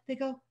sad, they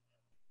go,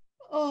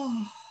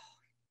 oh,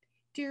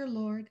 dear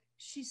Lord,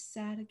 she's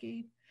sad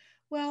again.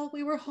 Well,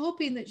 we were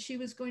hoping that she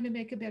was going to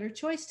make a better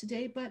choice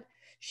today, but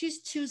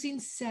she's choosing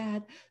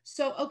sad.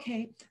 So,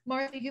 okay,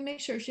 Martha, you make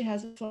sure she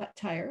has a flat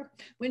tire.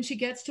 When she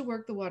gets to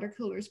work, the water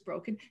cooler is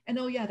broken. And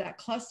oh, yeah, that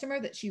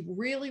customer that she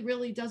really,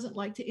 really doesn't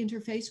like to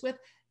interface with,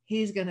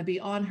 he's going to be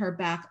on her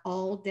back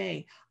all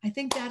day. I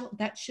think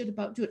that should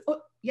about do it. Oh,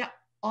 yeah.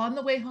 On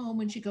the way home,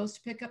 when she goes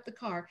to pick up the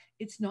car,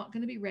 it's not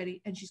going to be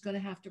ready, and she's going to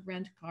have to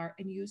rent a car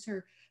and use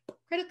her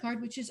credit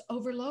card, which is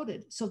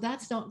overloaded. So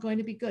that's not going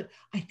to be good.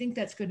 I think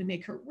that's going to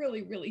make her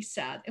really, really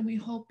sad. And we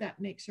hope that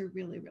makes her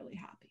really, really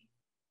happy.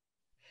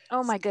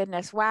 Oh So, my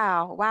goodness.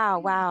 Wow. Wow.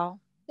 yeah. Wow.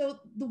 So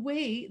the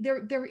way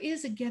there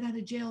is a get out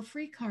of jail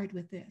free card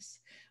with this.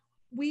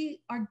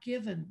 We are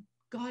given,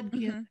 God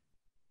given Mm-hmm.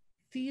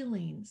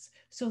 feelings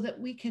so that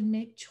we can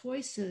make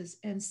choices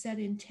and set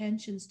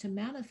intentions to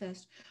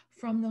manifest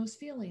from those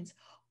feelings.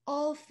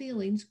 All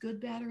feelings, good,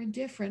 bad, or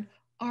indifferent,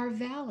 are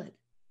valid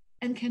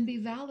and can be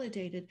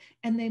validated,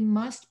 and they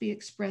must be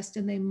expressed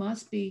and they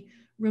must be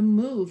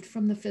removed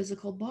from the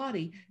physical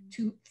body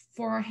to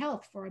for our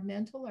health, for our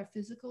mental, our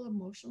physical,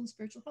 emotional, and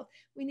spiritual health.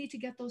 We need to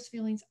get those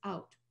feelings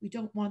out. We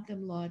don't want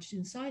them lodged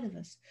inside of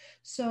us.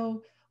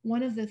 So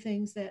one of the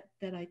things that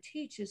I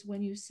teach is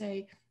when you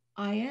say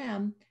I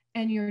am,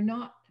 and you're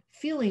not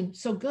feeling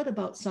so good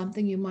about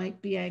something, you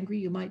might be angry,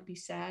 you might be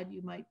sad,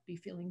 you might be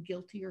feeling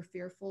guilty or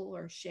fearful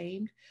or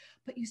ashamed,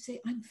 but you say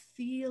I'm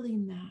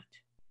feeling that,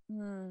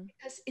 Mm.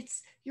 because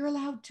it's you're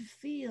allowed to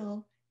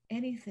feel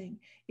anything.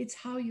 It's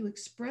how you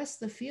express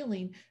the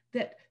feeling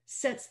that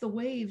sets the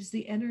waves,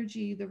 the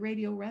energy, the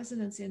radio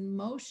resonance in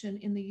motion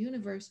in the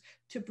universe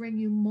to bring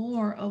you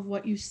more of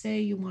what you say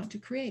you want to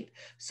create.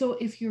 So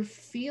if you're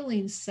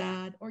feeling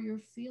sad, or you're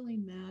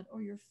feeling mad,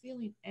 or you're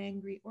feeling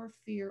angry or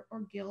fear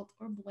or guilt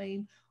or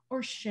blame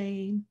or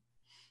shame,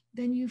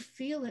 then you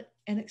feel it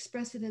and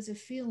express it as a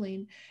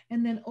feeling,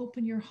 and then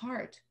open your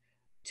heart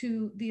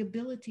to the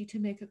ability to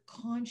make a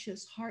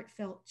conscious,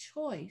 heartfelt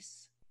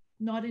choice,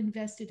 not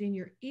invested in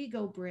your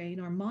ego brain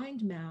or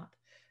mind map,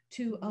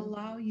 to Mm-hmm.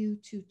 allow you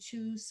to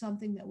choose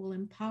something that will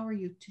empower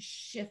you to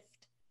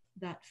shift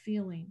that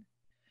feeling.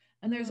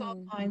 And there's all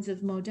Mm. kinds of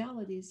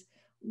modalities.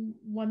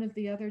 One of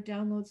the other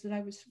downloads that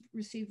I was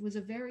received was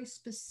a very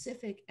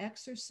specific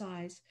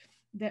exercise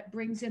that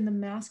brings in the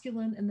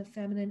masculine and the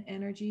feminine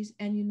energies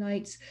and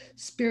unites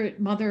spirit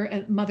mother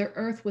and mother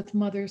earth with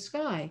mother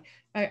sky.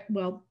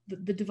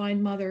 The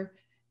divine mother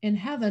in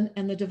heaven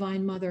and the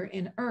divine mother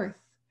in earth.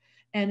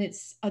 And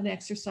it's an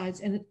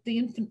exercise, and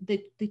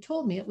they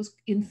told me it was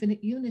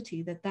infinite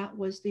unity, that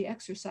was the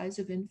exercise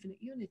of infinite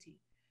unity.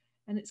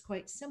 And it's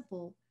quite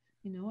simple.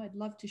 I'd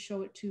love to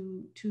show it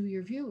to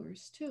your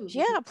viewers too, because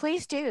Yeah,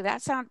 please do.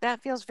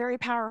 That feels very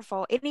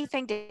powerful.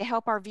 Anything to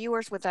help our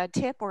viewers with a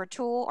tip or a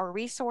tool or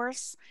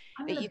resource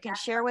I'm that going to you can back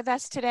share with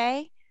us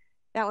today,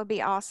 that would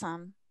be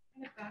awesome.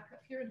 up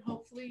here, and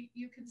hopefully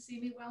you can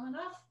see me well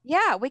enough.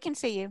 Yeah, we can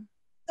see you.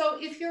 So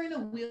if you're in a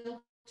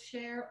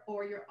wheelchair,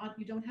 or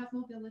you don't have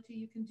mobility,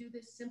 you can do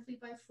this simply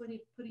by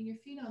putting your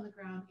feet on the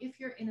ground. If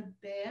you're in a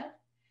bed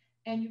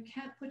and you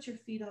can't put your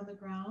feet on the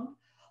ground,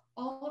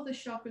 all of the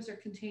chakras are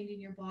contained in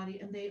your body,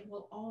 and they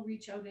will all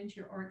reach out into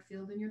your auric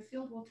field, and your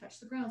field will touch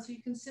the ground. So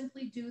you can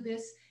simply do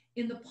this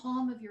in the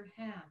palm of your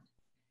hand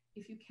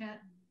if you can't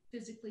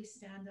physically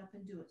stand up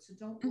and do it. So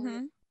don't worry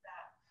Mm-hmm. about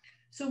that.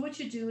 So what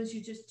you do is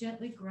you just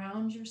gently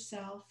ground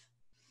yourself,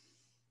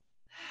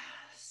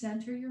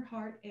 center your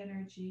heart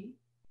energy,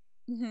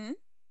 Mm-hmm.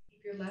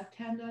 keep your left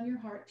hand on your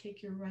heart,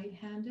 take your right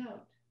hand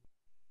out.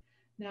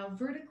 Now,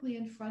 vertically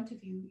in front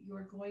of you,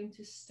 you're going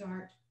to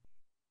start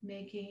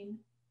making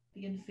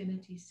the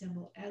infinity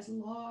symbol as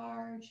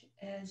large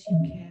as you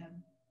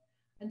can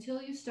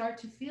until you start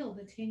to feel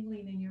the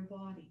tingling in your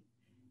body.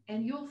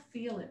 And you'll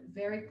feel it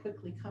very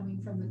quickly coming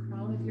from the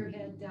crown of your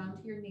head down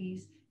to your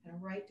knees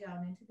and right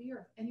down into the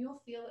earth. And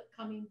you'll feel it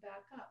coming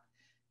back up.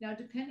 Now,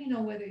 depending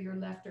on whether you're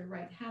left or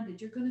right handed,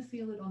 you're going to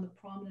feel it on the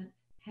prominent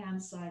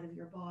hand side of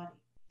your body.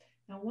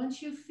 Now,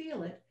 once you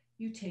feel it,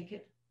 you take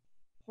it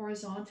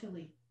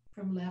horizontally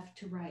from left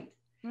to right.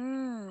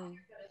 Mm.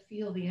 You're going to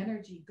feel the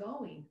energy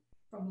going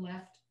from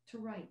left to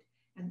right.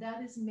 And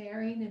that is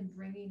marrying and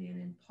bringing in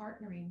and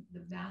partnering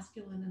the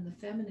masculine and the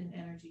feminine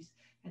energies.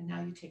 And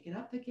now you take it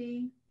up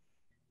again,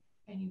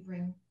 and you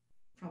bring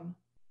from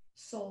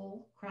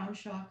soul, crown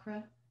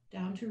chakra,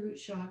 down to root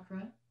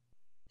chakra,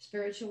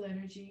 spiritual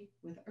energy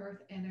with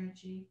earth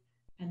energy,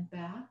 and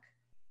back.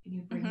 And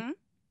you bring it Mm-hmm. in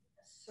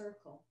a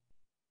circle.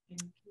 And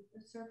you keep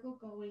the circle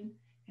going,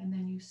 and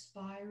then you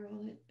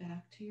spiral it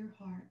back to your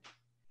heart.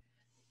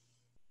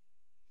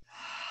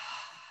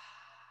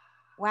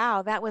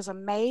 Wow, that was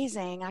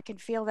amazing. I can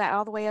feel that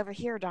all the way over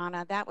here,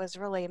 Donna. That was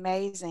really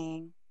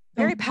amazing.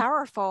 So, Very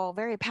powerful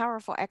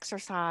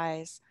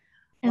exercise.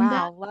 and that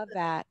Wow, love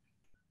that.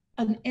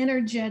 an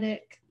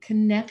energetic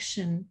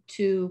connection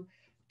to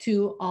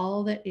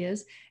all that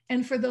is.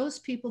 And for those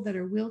people that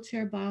are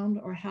wheelchair bound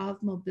or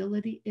have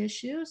mobility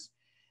issues,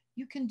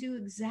 you can do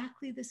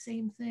exactly the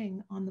same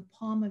thing on the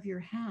palm of your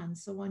hand.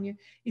 So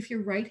if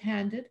you're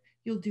right-handed,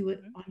 you'll do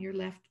it Mhm. on your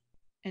left,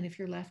 and if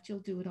you're left, you'll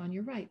do it on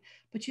your right.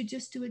 But you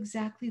just do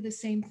exactly the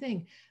same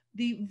thing.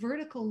 The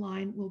vertical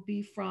line will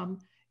be from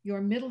your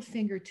middle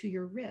finger to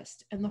your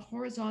wrist, and the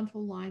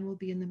horizontal line will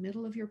be in the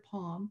middle of your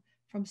palm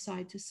from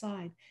side to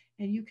side.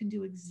 And you can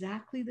do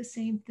exactly the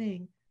same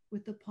thing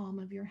with the palm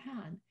of your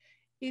hand.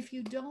 If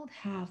you don't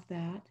have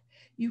that,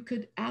 you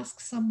could ask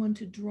someone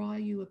to draw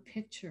you a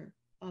picture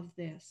of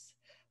this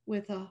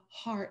with a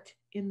heart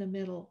in the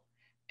middle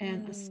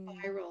and a Mm.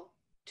 spiral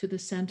to the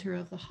center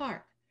of the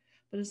heart.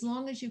 But as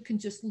long as you can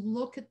just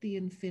look at the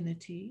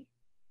infinity,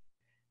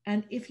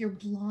 and if you're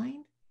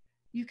blind,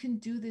 you can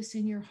do this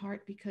in your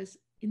heart because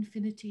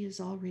infinity is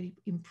already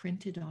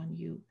imprinted on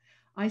you.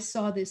 I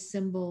saw this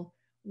symbol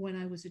when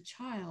I was a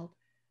child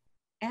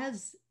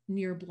as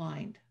near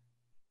blind.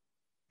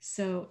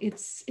 So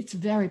it's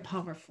very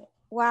powerful.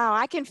 Wow,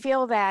 I can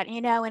feel that,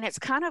 and it's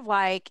kind of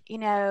like,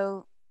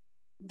 the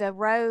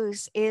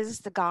rose is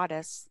the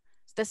goddess.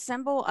 The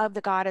symbol of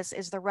the goddess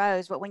is the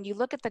rose, but when you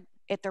look at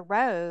the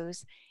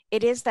rose,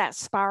 it is that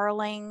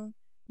spiraling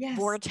Yes,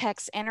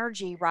 vortex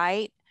energy,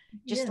 right?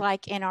 Just yes,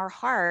 like in our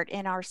heart,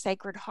 in our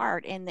sacred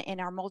heart, in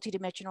our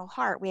multidimensional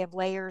heart, we have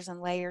layers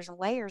and layers and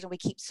layers, and we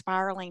keep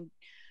spiraling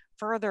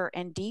further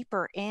and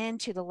deeper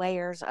into the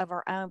layers of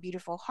our own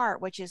beautiful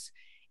heart, which is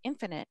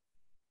infinite.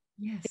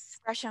 The yes.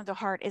 expression of the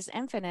heart is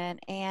infinite,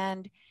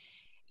 and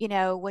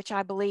which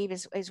I believe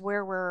is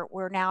where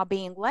we're now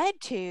being led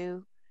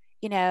to,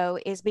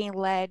 is being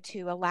led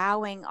to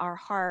allowing our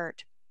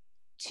heart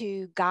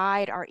to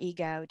guide our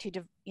ego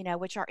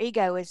which our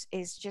ego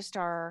is just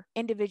our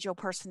individual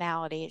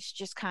personality. It's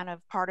just kind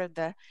of part of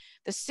the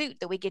suit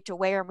that we get to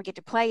wear and we get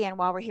to play in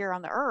while we're here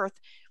on the earth.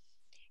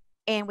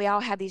 And we all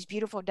have these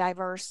beautiful,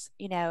 diverse,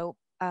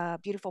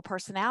 beautiful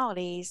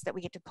personalities that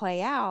we get to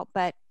play out.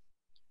 But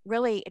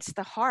really, it's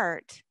the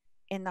heart,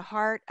 in the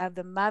heart of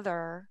the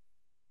mother,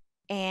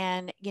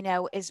 and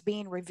is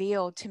being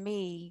revealed to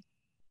me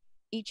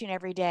each and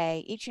every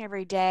day. Each and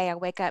every day I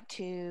wake up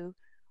to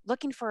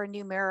looking for a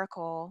new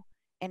miracle,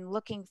 and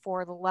looking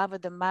for the love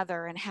of the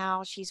mother, and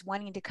how she's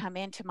wanting to come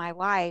into my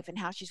life, and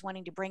how she's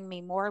wanting to bring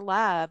me more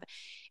love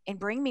and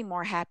bring me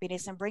more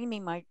happiness and bring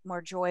me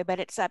more joy. But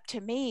it's up to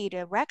me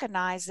to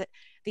recognize that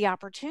the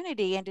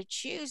opportunity, and to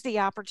choose the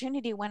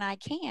opportunity when I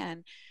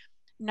can.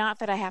 Not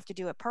that I have to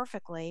do it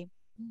perfectly,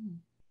 Mm.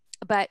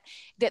 but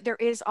that there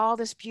is all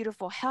this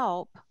beautiful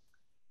help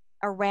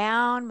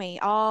around me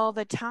all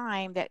the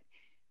time that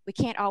we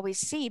can't always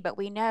see, but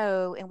we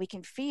know and we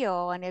can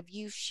feel. And if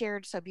you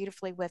shared so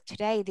beautifully with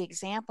today the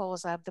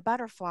examples of the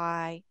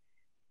butterfly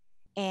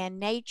and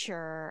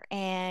nature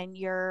and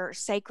your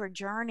sacred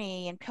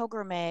journey and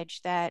pilgrimage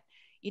that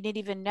you didn't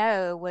even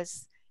know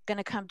was going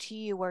to come to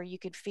you, where you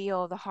could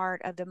feel the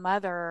heart of the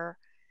mother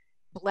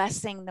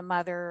blessing the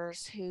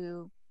mothers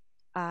who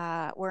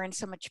were in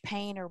so much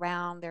pain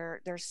around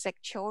their sick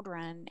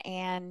children.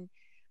 And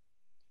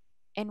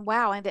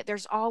wow, and that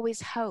there's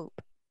always hope,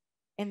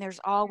 and there's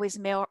always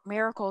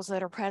miracles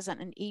that are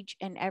present in each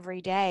and every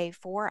day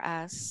for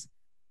us.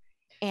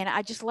 And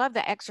I just love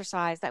the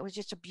exercise. That was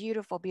just a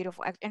beautiful,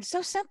 beautiful, and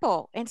so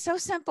simple,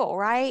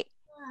 right?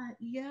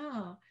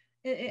 Yeah.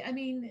 I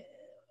mean,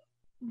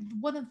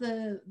 one of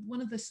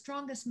the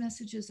strongest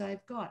messages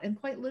I've got, and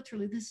quite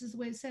literally, this is the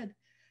way it said: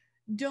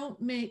 don't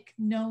make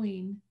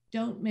knowing,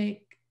 don't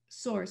make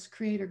source,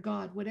 creator,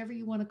 God, whatever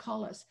you want to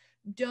call us,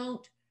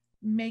 don't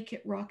make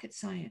it rocket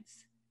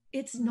science.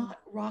 It's Mm, not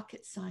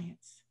rocket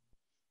science.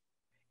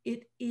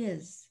 It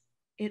is.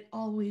 It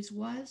always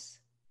was.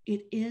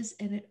 It is,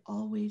 and it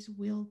always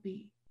will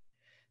be.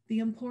 The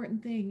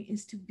important thing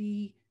is to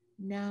be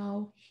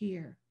now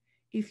here.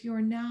 If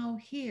you're now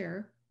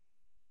here,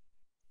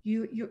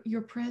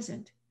 you're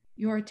present,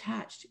 you're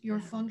attached, you're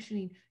yeah.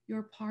 functioning,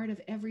 you're part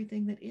of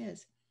everything that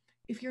is.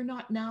 If you're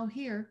not now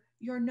here,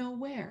 you're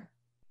nowhere.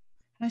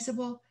 And I said,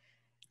 well,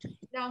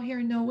 now here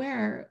and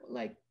nowhere,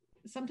 like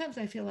sometimes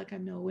I feel like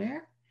I'm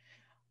nowhere.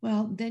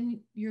 Well,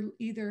 then you're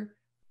either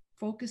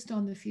focused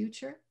on the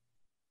future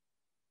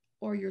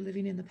or you're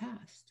living in the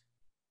past.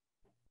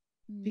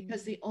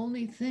 Because Mm, the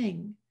only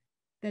thing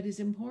that is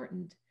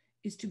important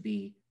is to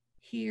be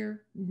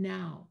here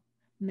now,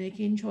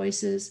 making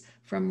choices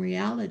from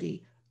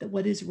reality, that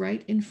what is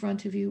right in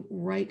front of you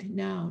right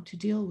now to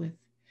deal with.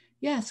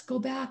 Yes, go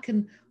back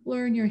and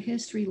learn your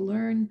history,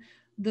 learn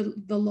the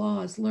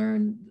laws,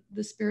 learn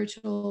the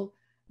spiritual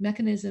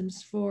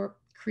mechanisms for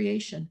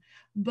creation.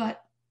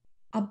 But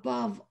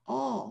above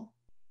all,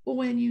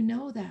 when you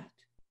know that,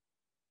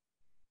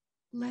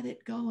 let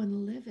it go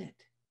and live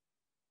it.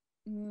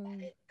 Let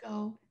mm, it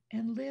go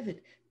and live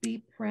it.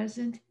 Be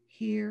present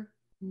here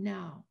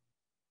now,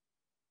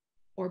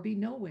 or be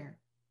nowhere.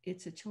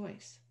 It's a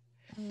choice.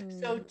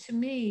 So mm, to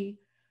me,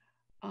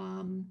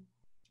 um,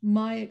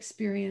 my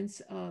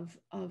experience of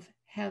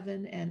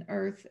heaven and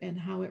earth and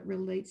how it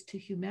relates to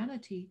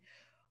humanity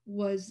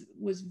was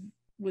was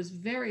was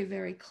very,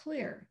 very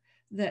clear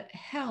that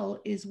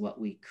hell is what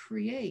we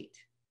create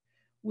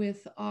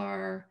with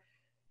our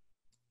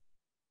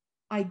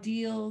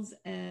ideals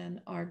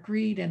and our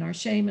greed and our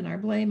shame and our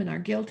blame and our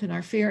guilt and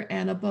our fear,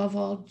 and above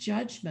all,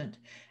 judgment.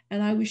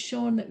 And I was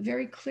shown that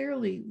very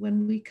clearly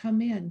when we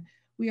come in,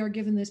 we are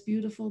given this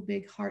beautiful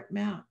big heart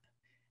map.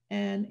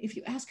 And if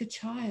you ask a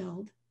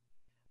child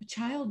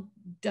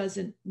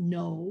doesn't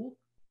know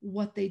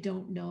what they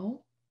don't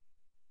know.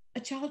 A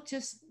child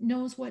just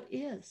knows what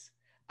is.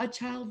 A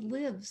child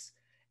lives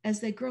as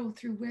they grow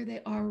through where they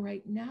are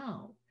right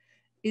now.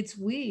 It's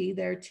we,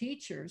 their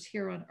teachers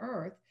here on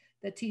earth,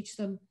 that teach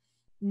them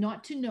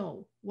not to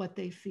know what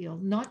they feel,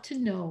 not to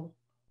know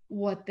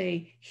what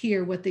they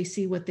hear, what they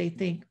see, what they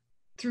think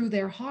through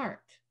their heart.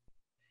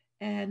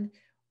 And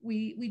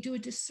we do a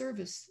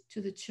disservice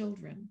to the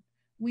children.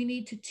 We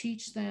need to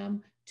teach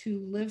them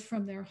to live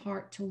from their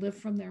heart, to live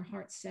from their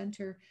heart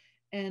center,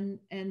 and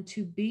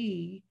to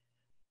be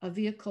a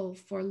vehicle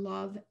for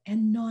love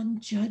and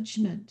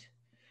non-judgment.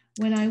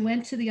 When I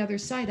went to the other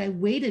side, I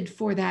waited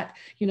for that,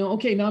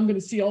 okay, now I'm going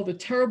to see all the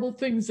terrible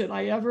things that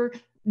I ever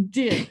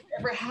did,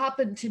 ever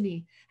happened to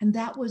me. And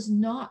that was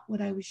not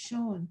what I was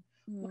shown.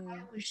 What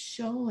I was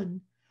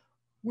shown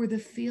were the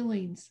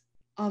feelings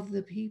of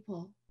the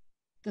people,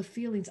 the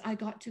feelings. I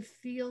got to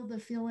feel the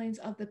feelings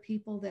of the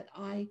people that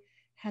I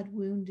had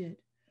wounded.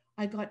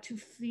 I got to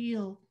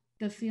feel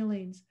the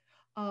feelings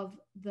of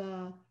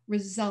the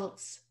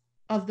results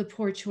of the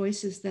poor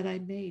choices that I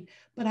made.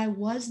 But I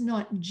was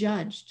not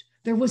judged.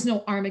 There was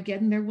no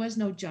Armageddon. There was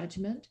no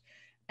judgment.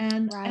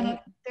 And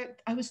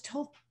I was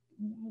told,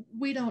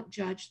 we don't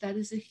judge. That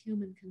is a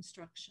human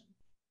construction.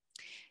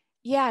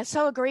 Yeah, I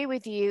so agree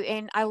with you.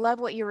 And I love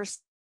what you were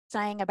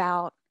saying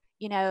about,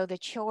 the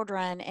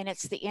children, and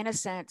it's the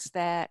innocence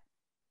that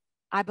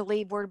I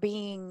believe we're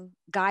being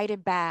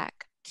guided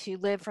back to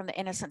live from the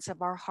innocence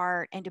of our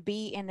heart and to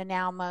be in the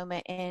now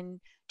moment and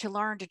to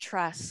learn to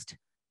trust,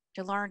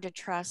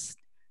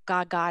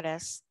 God got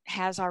us,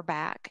 has our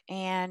back,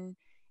 and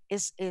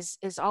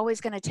is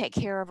always going to take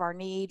care of our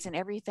needs and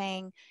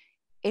everything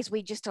as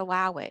we just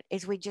allow it,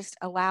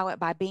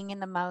 by being in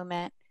the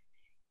moment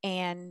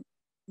and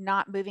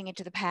not moving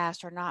into the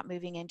past or not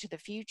moving into the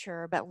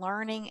future, but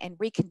learning and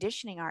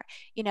reconditioning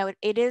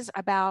it is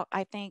about,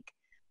 I think,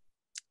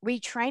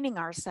 retraining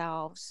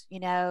ourselves,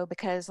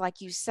 because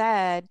like you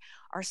said,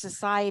 our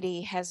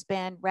society has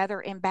been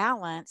rather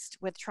imbalanced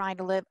with trying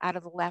to live out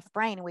of the left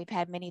brain. And we've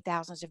had many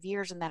thousands of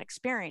years in that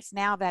experience.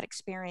 Now that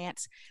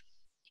experience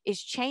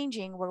is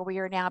changing, where we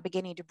are now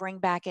beginning to bring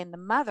back in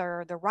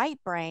the right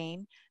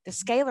brain, the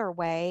scalar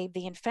wave,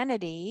 the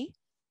infinity.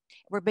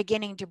 We're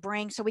beginning to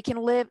bring, so we can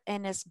live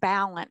in this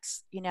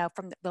balance,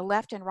 from the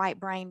left and right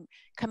brain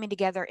coming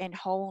together in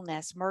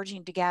wholeness,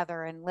 merging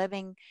together and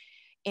living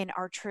in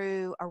our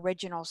true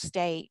original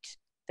state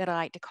that I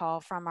like to call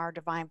from our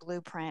divine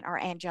blueprint, our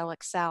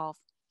angelic self.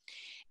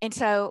 And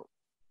so,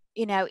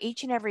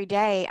 each and every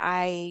day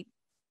I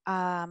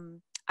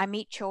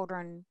meet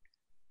children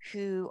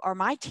who are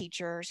my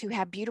teachers, who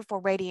have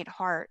beautiful, radiant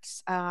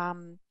hearts.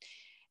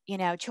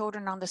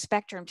 Children on the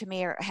spectrum to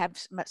me have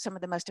some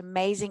of the most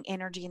amazing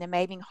energy and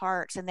amazing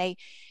hearts, and they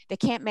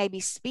can't maybe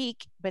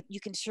speak, but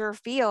you can sure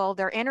feel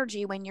their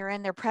energy when you're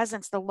in their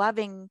presence, the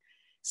loving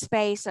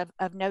space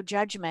of no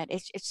judgment.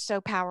 It's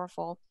so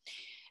powerful.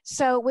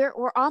 So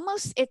we're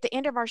almost at the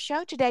end of our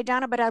show today,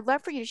 Donna, but I'd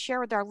love for you to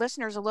share with our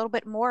listeners a little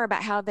bit more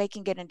about how they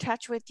can get in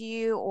touch with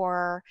you,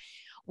 or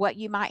what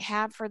you might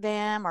have for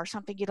them, or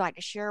something you'd like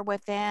to share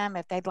with them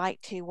if they'd like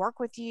to work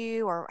with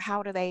you, or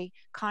how do they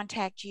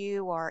contact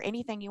you, or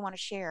anything you want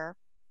to share.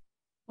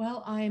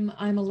 Well, I'm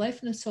a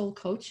life and a soul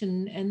coach,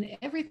 and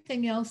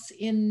everything else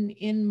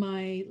in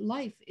my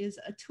life is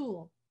a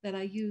tool that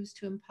I use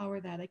to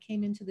empower that. I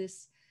came into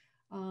this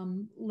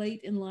late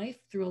in life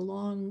through a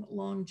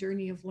long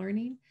journey of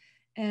learning,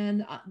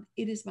 and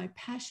it is my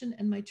passion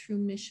and my true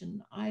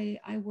mission. I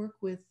work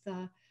with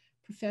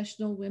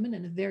professional women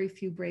and a very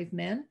few brave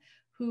men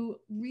who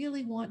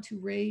really want to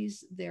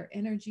raise their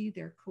energy,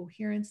 their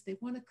coherence. They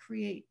want to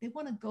create. They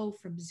want to go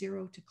from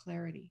zero to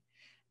clarity.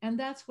 And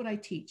that's what I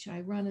teach.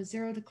 I run a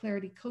Zero to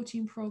Clarity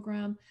coaching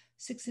program,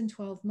 6 and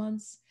 12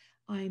 months.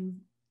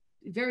 I'm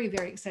very,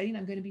 very exciting.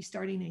 I'm going to be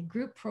starting a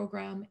group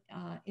program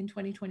in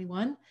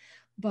 2021.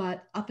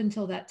 But up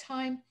until that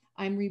time,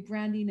 I'm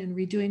rebranding and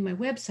redoing my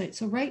website.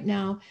 So right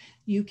now,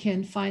 you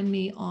can find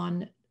me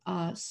on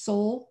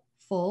Soulful,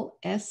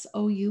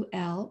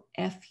 SOULFULL,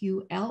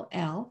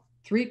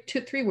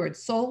 three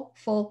words,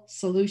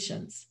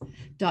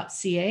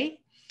 soulfulsolutions.ca.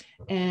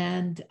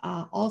 And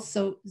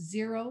also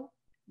zero,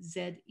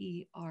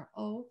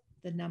 ZERO,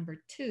 the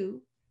number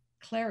 2,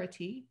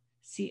 clarity,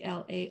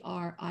 CLARITY.ca.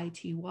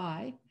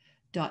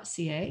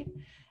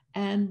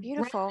 And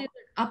Beautiful.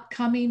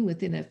 upcoming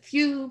within a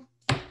few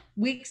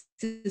weeks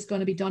is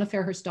going to be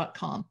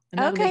donnafairhurst.com.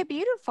 Okay,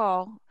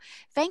 beautiful.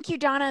 Thank you,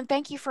 Donna, and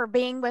thank you for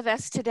being with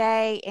us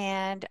today,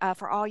 and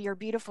for all your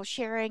beautiful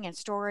sharing and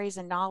stories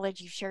and knowledge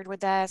you've shared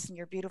with us, and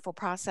your beautiful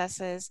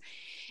processes.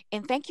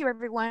 And thank you,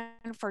 everyone,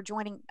 for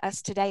joining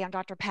us today on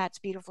Dr. Pat's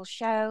beautiful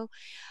show.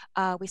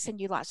 We send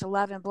you lots of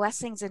love and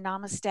blessings, and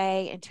namaste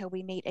until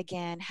we meet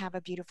again. Have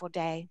a beautiful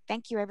day.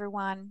 Thank you,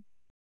 everyone.